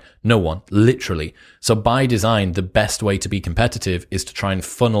 right? No one, literally. So by design, the best way to be competitive is to try and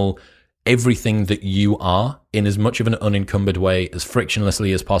funnel everything that you are in as much of an unencumbered way, as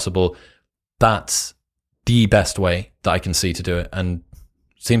frictionlessly as possible. That's the best way that I can see to do it, and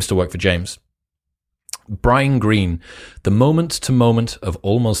seems to work for James. Brian Greene, the moment to moment of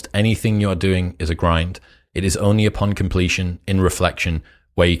almost anything you're doing is a grind. It is only upon completion, in reflection,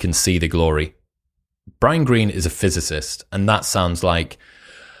 where you can see the glory. Brian Greene is a physicist, and that sounds like,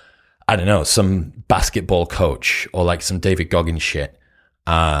 I don't know, some basketball coach or like some David Goggins shit.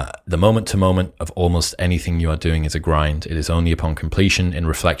 The moment to moment of almost anything you are doing is a grind. It is only upon completion, in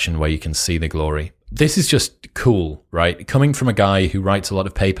reflection, where you can see the glory. This is just cool, right? Coming from a guy who writes a lot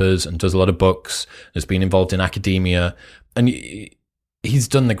of papers and does a lot of books, has been involved in academia, and he's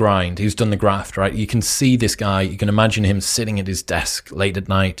done the grind, he's done the graft, right? You can see this guy, you can imagine him sitting at his desk late at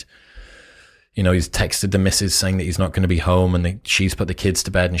night. You know, he's texted the missus saying that he's not going to be home, and she's put the kids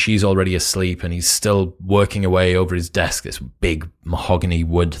to bed and she's already asleep, and he's still working away over his desk, this big mahogany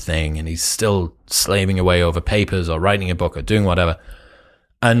wood thing, and he's still slaving away over papers or writing a book or doing whatever.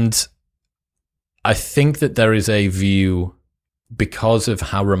 And I think that there is a view, because of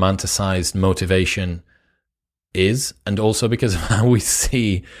how romanticized motivation is, and also because of how we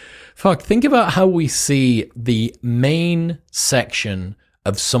see, think about how we see the main section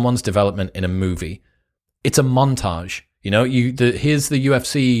of someone's development in a movie. It's a montage. You know, here's the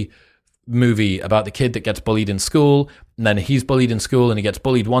UFC movie about the kid that gets bullied in school, and then he's bullied in school and he gets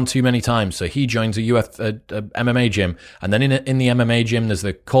bullied one too many times, so he joins a MMA gym, and then in the MMA gym there's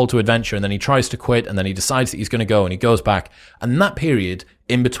the call to adventure, and then he tries to quit, and then he decides that he's going to go, and he goes back, and that period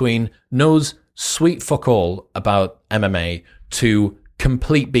in between knows sweet fuck all about MMA to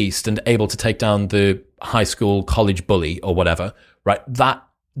complete beast and able to take down the high school college bully or whatever, right?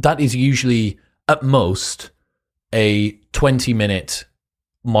 That is usually at most a 20-minute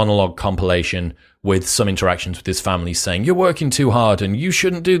monologue compilation with some interactions with his family saying, you're working too hard and you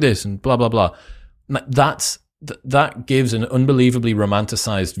shouldn't do this and blah, blah, blah. That gives an unbelievably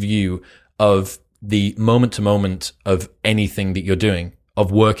romanticized view of the moment to moment of anything that you're doing,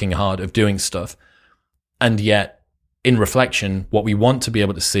 of working hard, of doing stuff. And yet, in reflection, what we want to be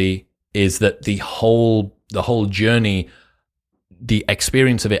able to see is that the whole journey, the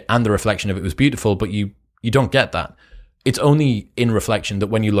experience of it and the reflection of it was beautiful, but you don't get that. It's only in reflection that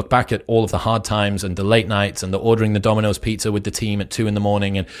when you look back at all of the hard times and the late nights and the ordering the Domino's pizza with the team at 2 a.m.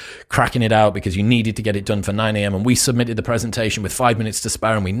 and cracking it out because you needed to get it done for 9 a.m. and we submitted the presentation with 5 minutes to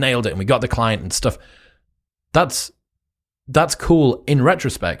spare and we nailed it and we got the client and stuff. That's cool in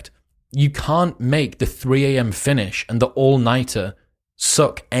retrospect. You can't make the 3 a.m. finish and the all-nighter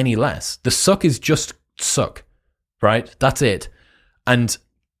suck any less. The suck is just suck, right? That's it. And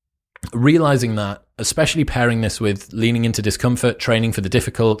realizing that, especially pairing this with leaning into discomfort, training for the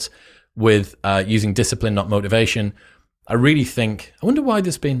difficult, with using discipline, not motivation, I really think, I wonder why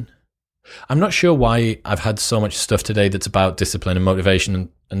there's been, I'm not sure why I've had so much stuff today that's about discipline and motivation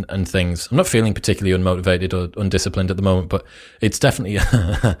and things. I'm not feeling particularly unmotivated or undisciplined at the moment, but it's definitely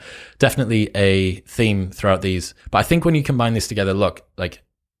definitely a theme throughout these. But I think when you combine this together, look, like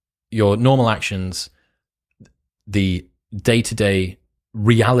your normal actions, the day-to-day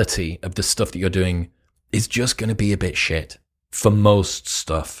reality of the stuff that you're doing is just going to be a bit shit for most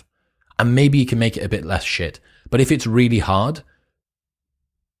stuff. And maybe you can make it a bit less shit. But if it's really hard,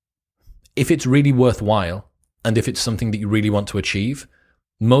 if it's really worthwhile, and if it's something that you really want to achieve,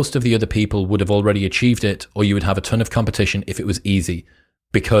 most of the other people would have already achieved it, or you would have a ton of competition if it was easy,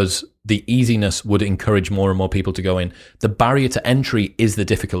 because the easiness would encourage more and more people to go in. The barrier to entry is the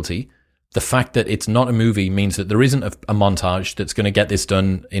difficulty. The fact that it's not a movie means that there isn't a montage that's going to get this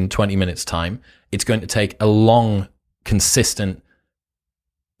done in 20 minutes time. It's going to take a long, consistent,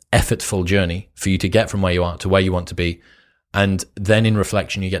 effortful journey for you to get from where you are to where you want to be. And then in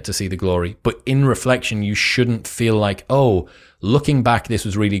reflection, you get to see the glory. But in reflection, you shouldn't feel like, oh, looking back, this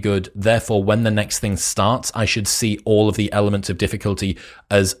was really good. Therefore, when the next thing starts, I should see all of the elements of difficulty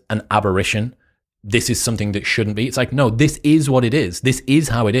as an aberration. This is something that shouldn't be. It's like, no, this is what it is. This is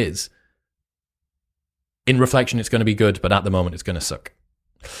how it is. In reflection, it's going to be good, but at the moment, it's going to suck.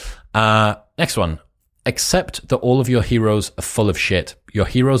 Next one. Accept that all of your heroes are full of shit. Your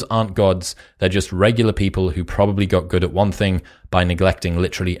heroes aren't gods. They're just regular people who probably got good at one thing by neglecting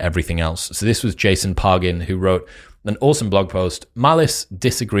literally everything else. So this was Jason Pargin, who wrote an awesome blog post. Malice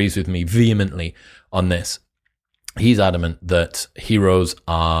disagrees with me vehemently on this. He's adamant that heroes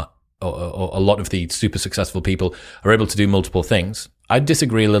are, or a lot of the super successful people are able to do multiple things. I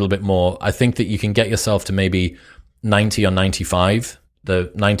disagree a little bit more. I think that you can get yourself to maybe 90 or 95,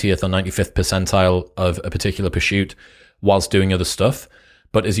 the 90th or 95th percentile of a particular pursuit whilst doing other stuff.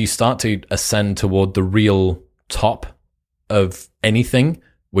 But as you start to ascend toward the real top of anything,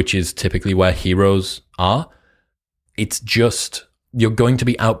 which is typically where heroes are, it's just, you're going to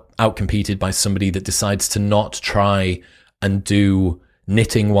be outcompeted by somebody that decides to not try and do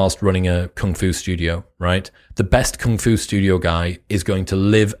knitting whilst running a Kung Fu studio, right? The best Kung Fu studio guy is going to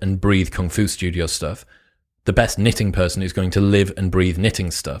live and breathe Kung Fu studio stuff. The best knitting person is going to live and breathe knitting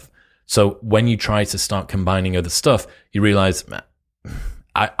stuff. So when you try to start combining other stuff, you realize,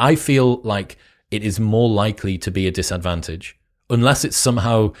 I feel like it is more likely to be a disadvantage, unless it's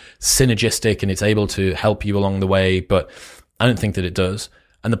somehow synergistic and it's able to help you along the way, but I don't think that it does.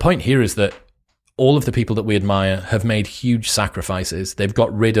 And the point here is that all of the people that we admire have made huge sacrifices. They've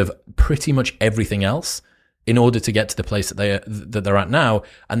got rid of pretty much everything else in order to get to the place that they're at now.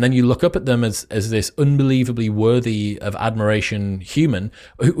 And then you look up at them as this unbelievably worthy of admiration human,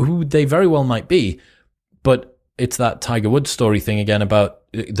 who they very well might be. But it's that Tiger Woods story thing again about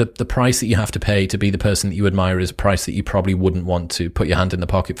the price that you have to pay to be the person that you admire is a price that you probably wouldn't want to put your hand in the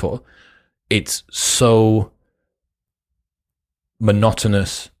pocket for. It's so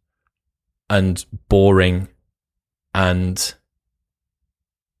monotonous and boring and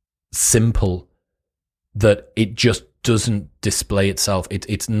simple that it just doesn't display itself.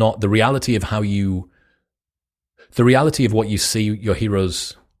 It's not the reality of the reality of what you see your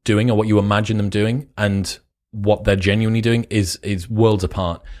heroes doing or what you imagine them doing and what they're genuinely doing is worlds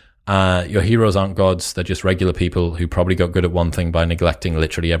apart. Your heroes aren't gods. They're just regular people who probably got good at one thing by neglecting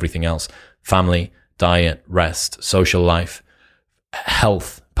literally everything else. Family, diet, rest, social life,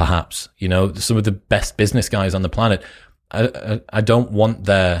 health, perhaps. You know, some of the best business guys on the planet. I don't want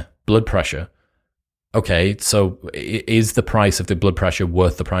their blood pressure. Okay, so is the price of the blood pressure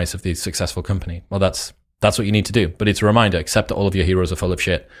worth the price of the successful company? Well, that's what you need to do. But it's a reminder, accept that all of your heroes are full of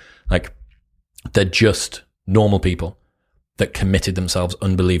shit. Like, they're just normal people. that committed themselves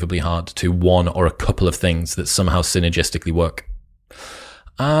unbelievably hard to one or a couple of things that somehow synergistically work.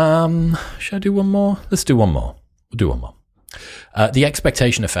 Should I do one more? Let's do one more. We'll do one more. The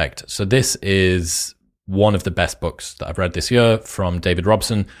Expectation Effect. So this is one of the best books that I've read this year from David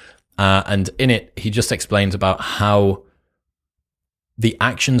Robson. And in it, he just explains about how the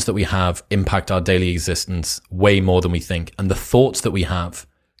actions that we have impact our daily existence way more than we think. And the thoughts that we have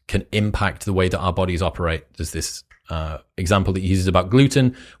can impact the way that our bodies operate. There's this example that he uses about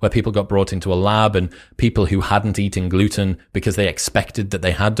gluten, where people got brought into a lab and people who hadn't eaten gluten because they expected that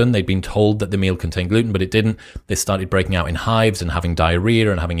they had done, they'd been told that the meal contained gluten, but it didn't. They started breaking out in hives and having diarrhea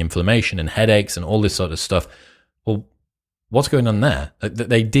and having inflammation and headaches and all this sort of stuff. Well, what's going on there?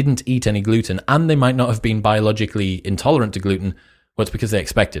 They didn't eat any gluten, and they might not have been biologically intolerant to gluten. Well, it's because they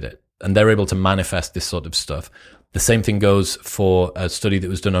expected it, and they're able to manifest this sort of stuff. The same thing goes for a study that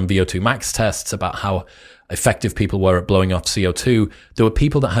was done on VO2 max tests about how effective people were at blowing off CO2. There were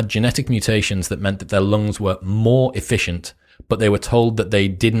people that had genetic mutations that meant that their lungs were more efficient, but they were told that they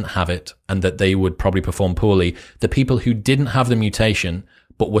didn't have it and that they would probably perform poorly. The people who didn't have the mutation,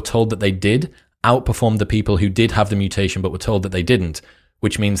 but were told that they did, outperformed the people who did have the mutation, but were told that they didn't,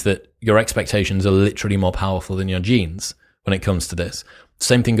 which means that your expectations are literally more powerful than your genes when it comes to this.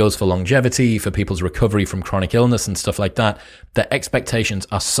 Same thing goes for longevity, for people's recovery from chronic illness and stuff like that. Their expectations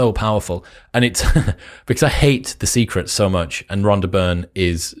are so powerful. And it's because I hate The Secret so much, and Rhonda Byrne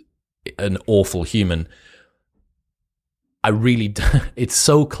is an awful human. It's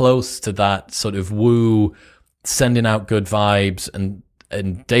so close to that sort of woo, sending out good vibes.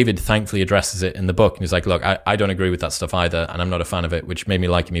 And David thankfully addresses it in the book. And he's like, look, I don't agree with that stuff either, and I'm not a fan of it, which made me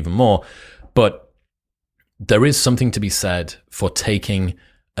like him even more. But there is something to be said for taking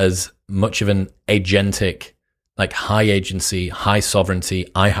as much of an agentic, like high agency, high sovereignty,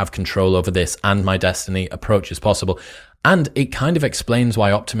 I have control over this and my destiny approach as possible. And it kind of explains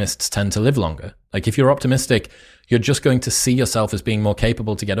why optimists tend to live longer. Like if you're optimistic, you're just going to see yourself as being more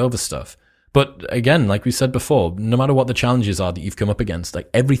capable to get over stuff. But again, like we said before, no matter what the challenges are that you've come up against, like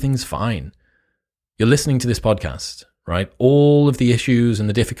everything's fine. You're listening to this podcast, right? All of the issues and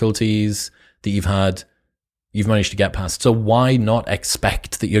the difficulties that you've had, you've managed to get past. So why not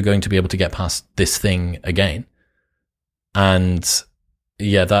expect that you're going to be able to get past this thing again? And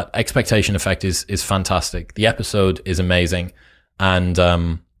yeah, that Expectation Effect is fantastic. The episode is amazing, and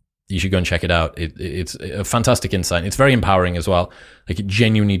you should go and check it out. It's a fantastic insight. It's very empowering as well. Like it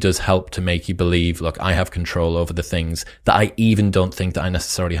genuinely does help to make you believe, look, I have control over the things that I even don't think that I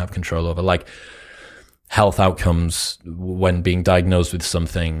necessarily have control over. Like health outcomes when being diagnosed with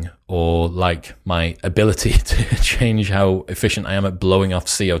something, or like my ability to change how efficient I am at blowing off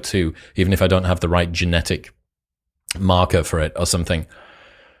CO2, even if I don't have the right genetic marker for it or something.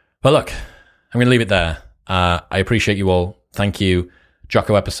 But look, I'm going to leave it there. I appreciate you all. Thank you.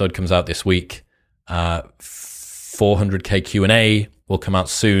 Jocko episode comes out this week. 400k Q&A will come out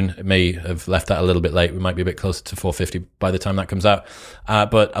soon. It may have left that a little bit late. We might be a bit closer to 450 by the time that comes out.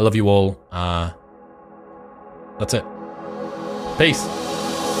 But I love you all. That's it. Peace.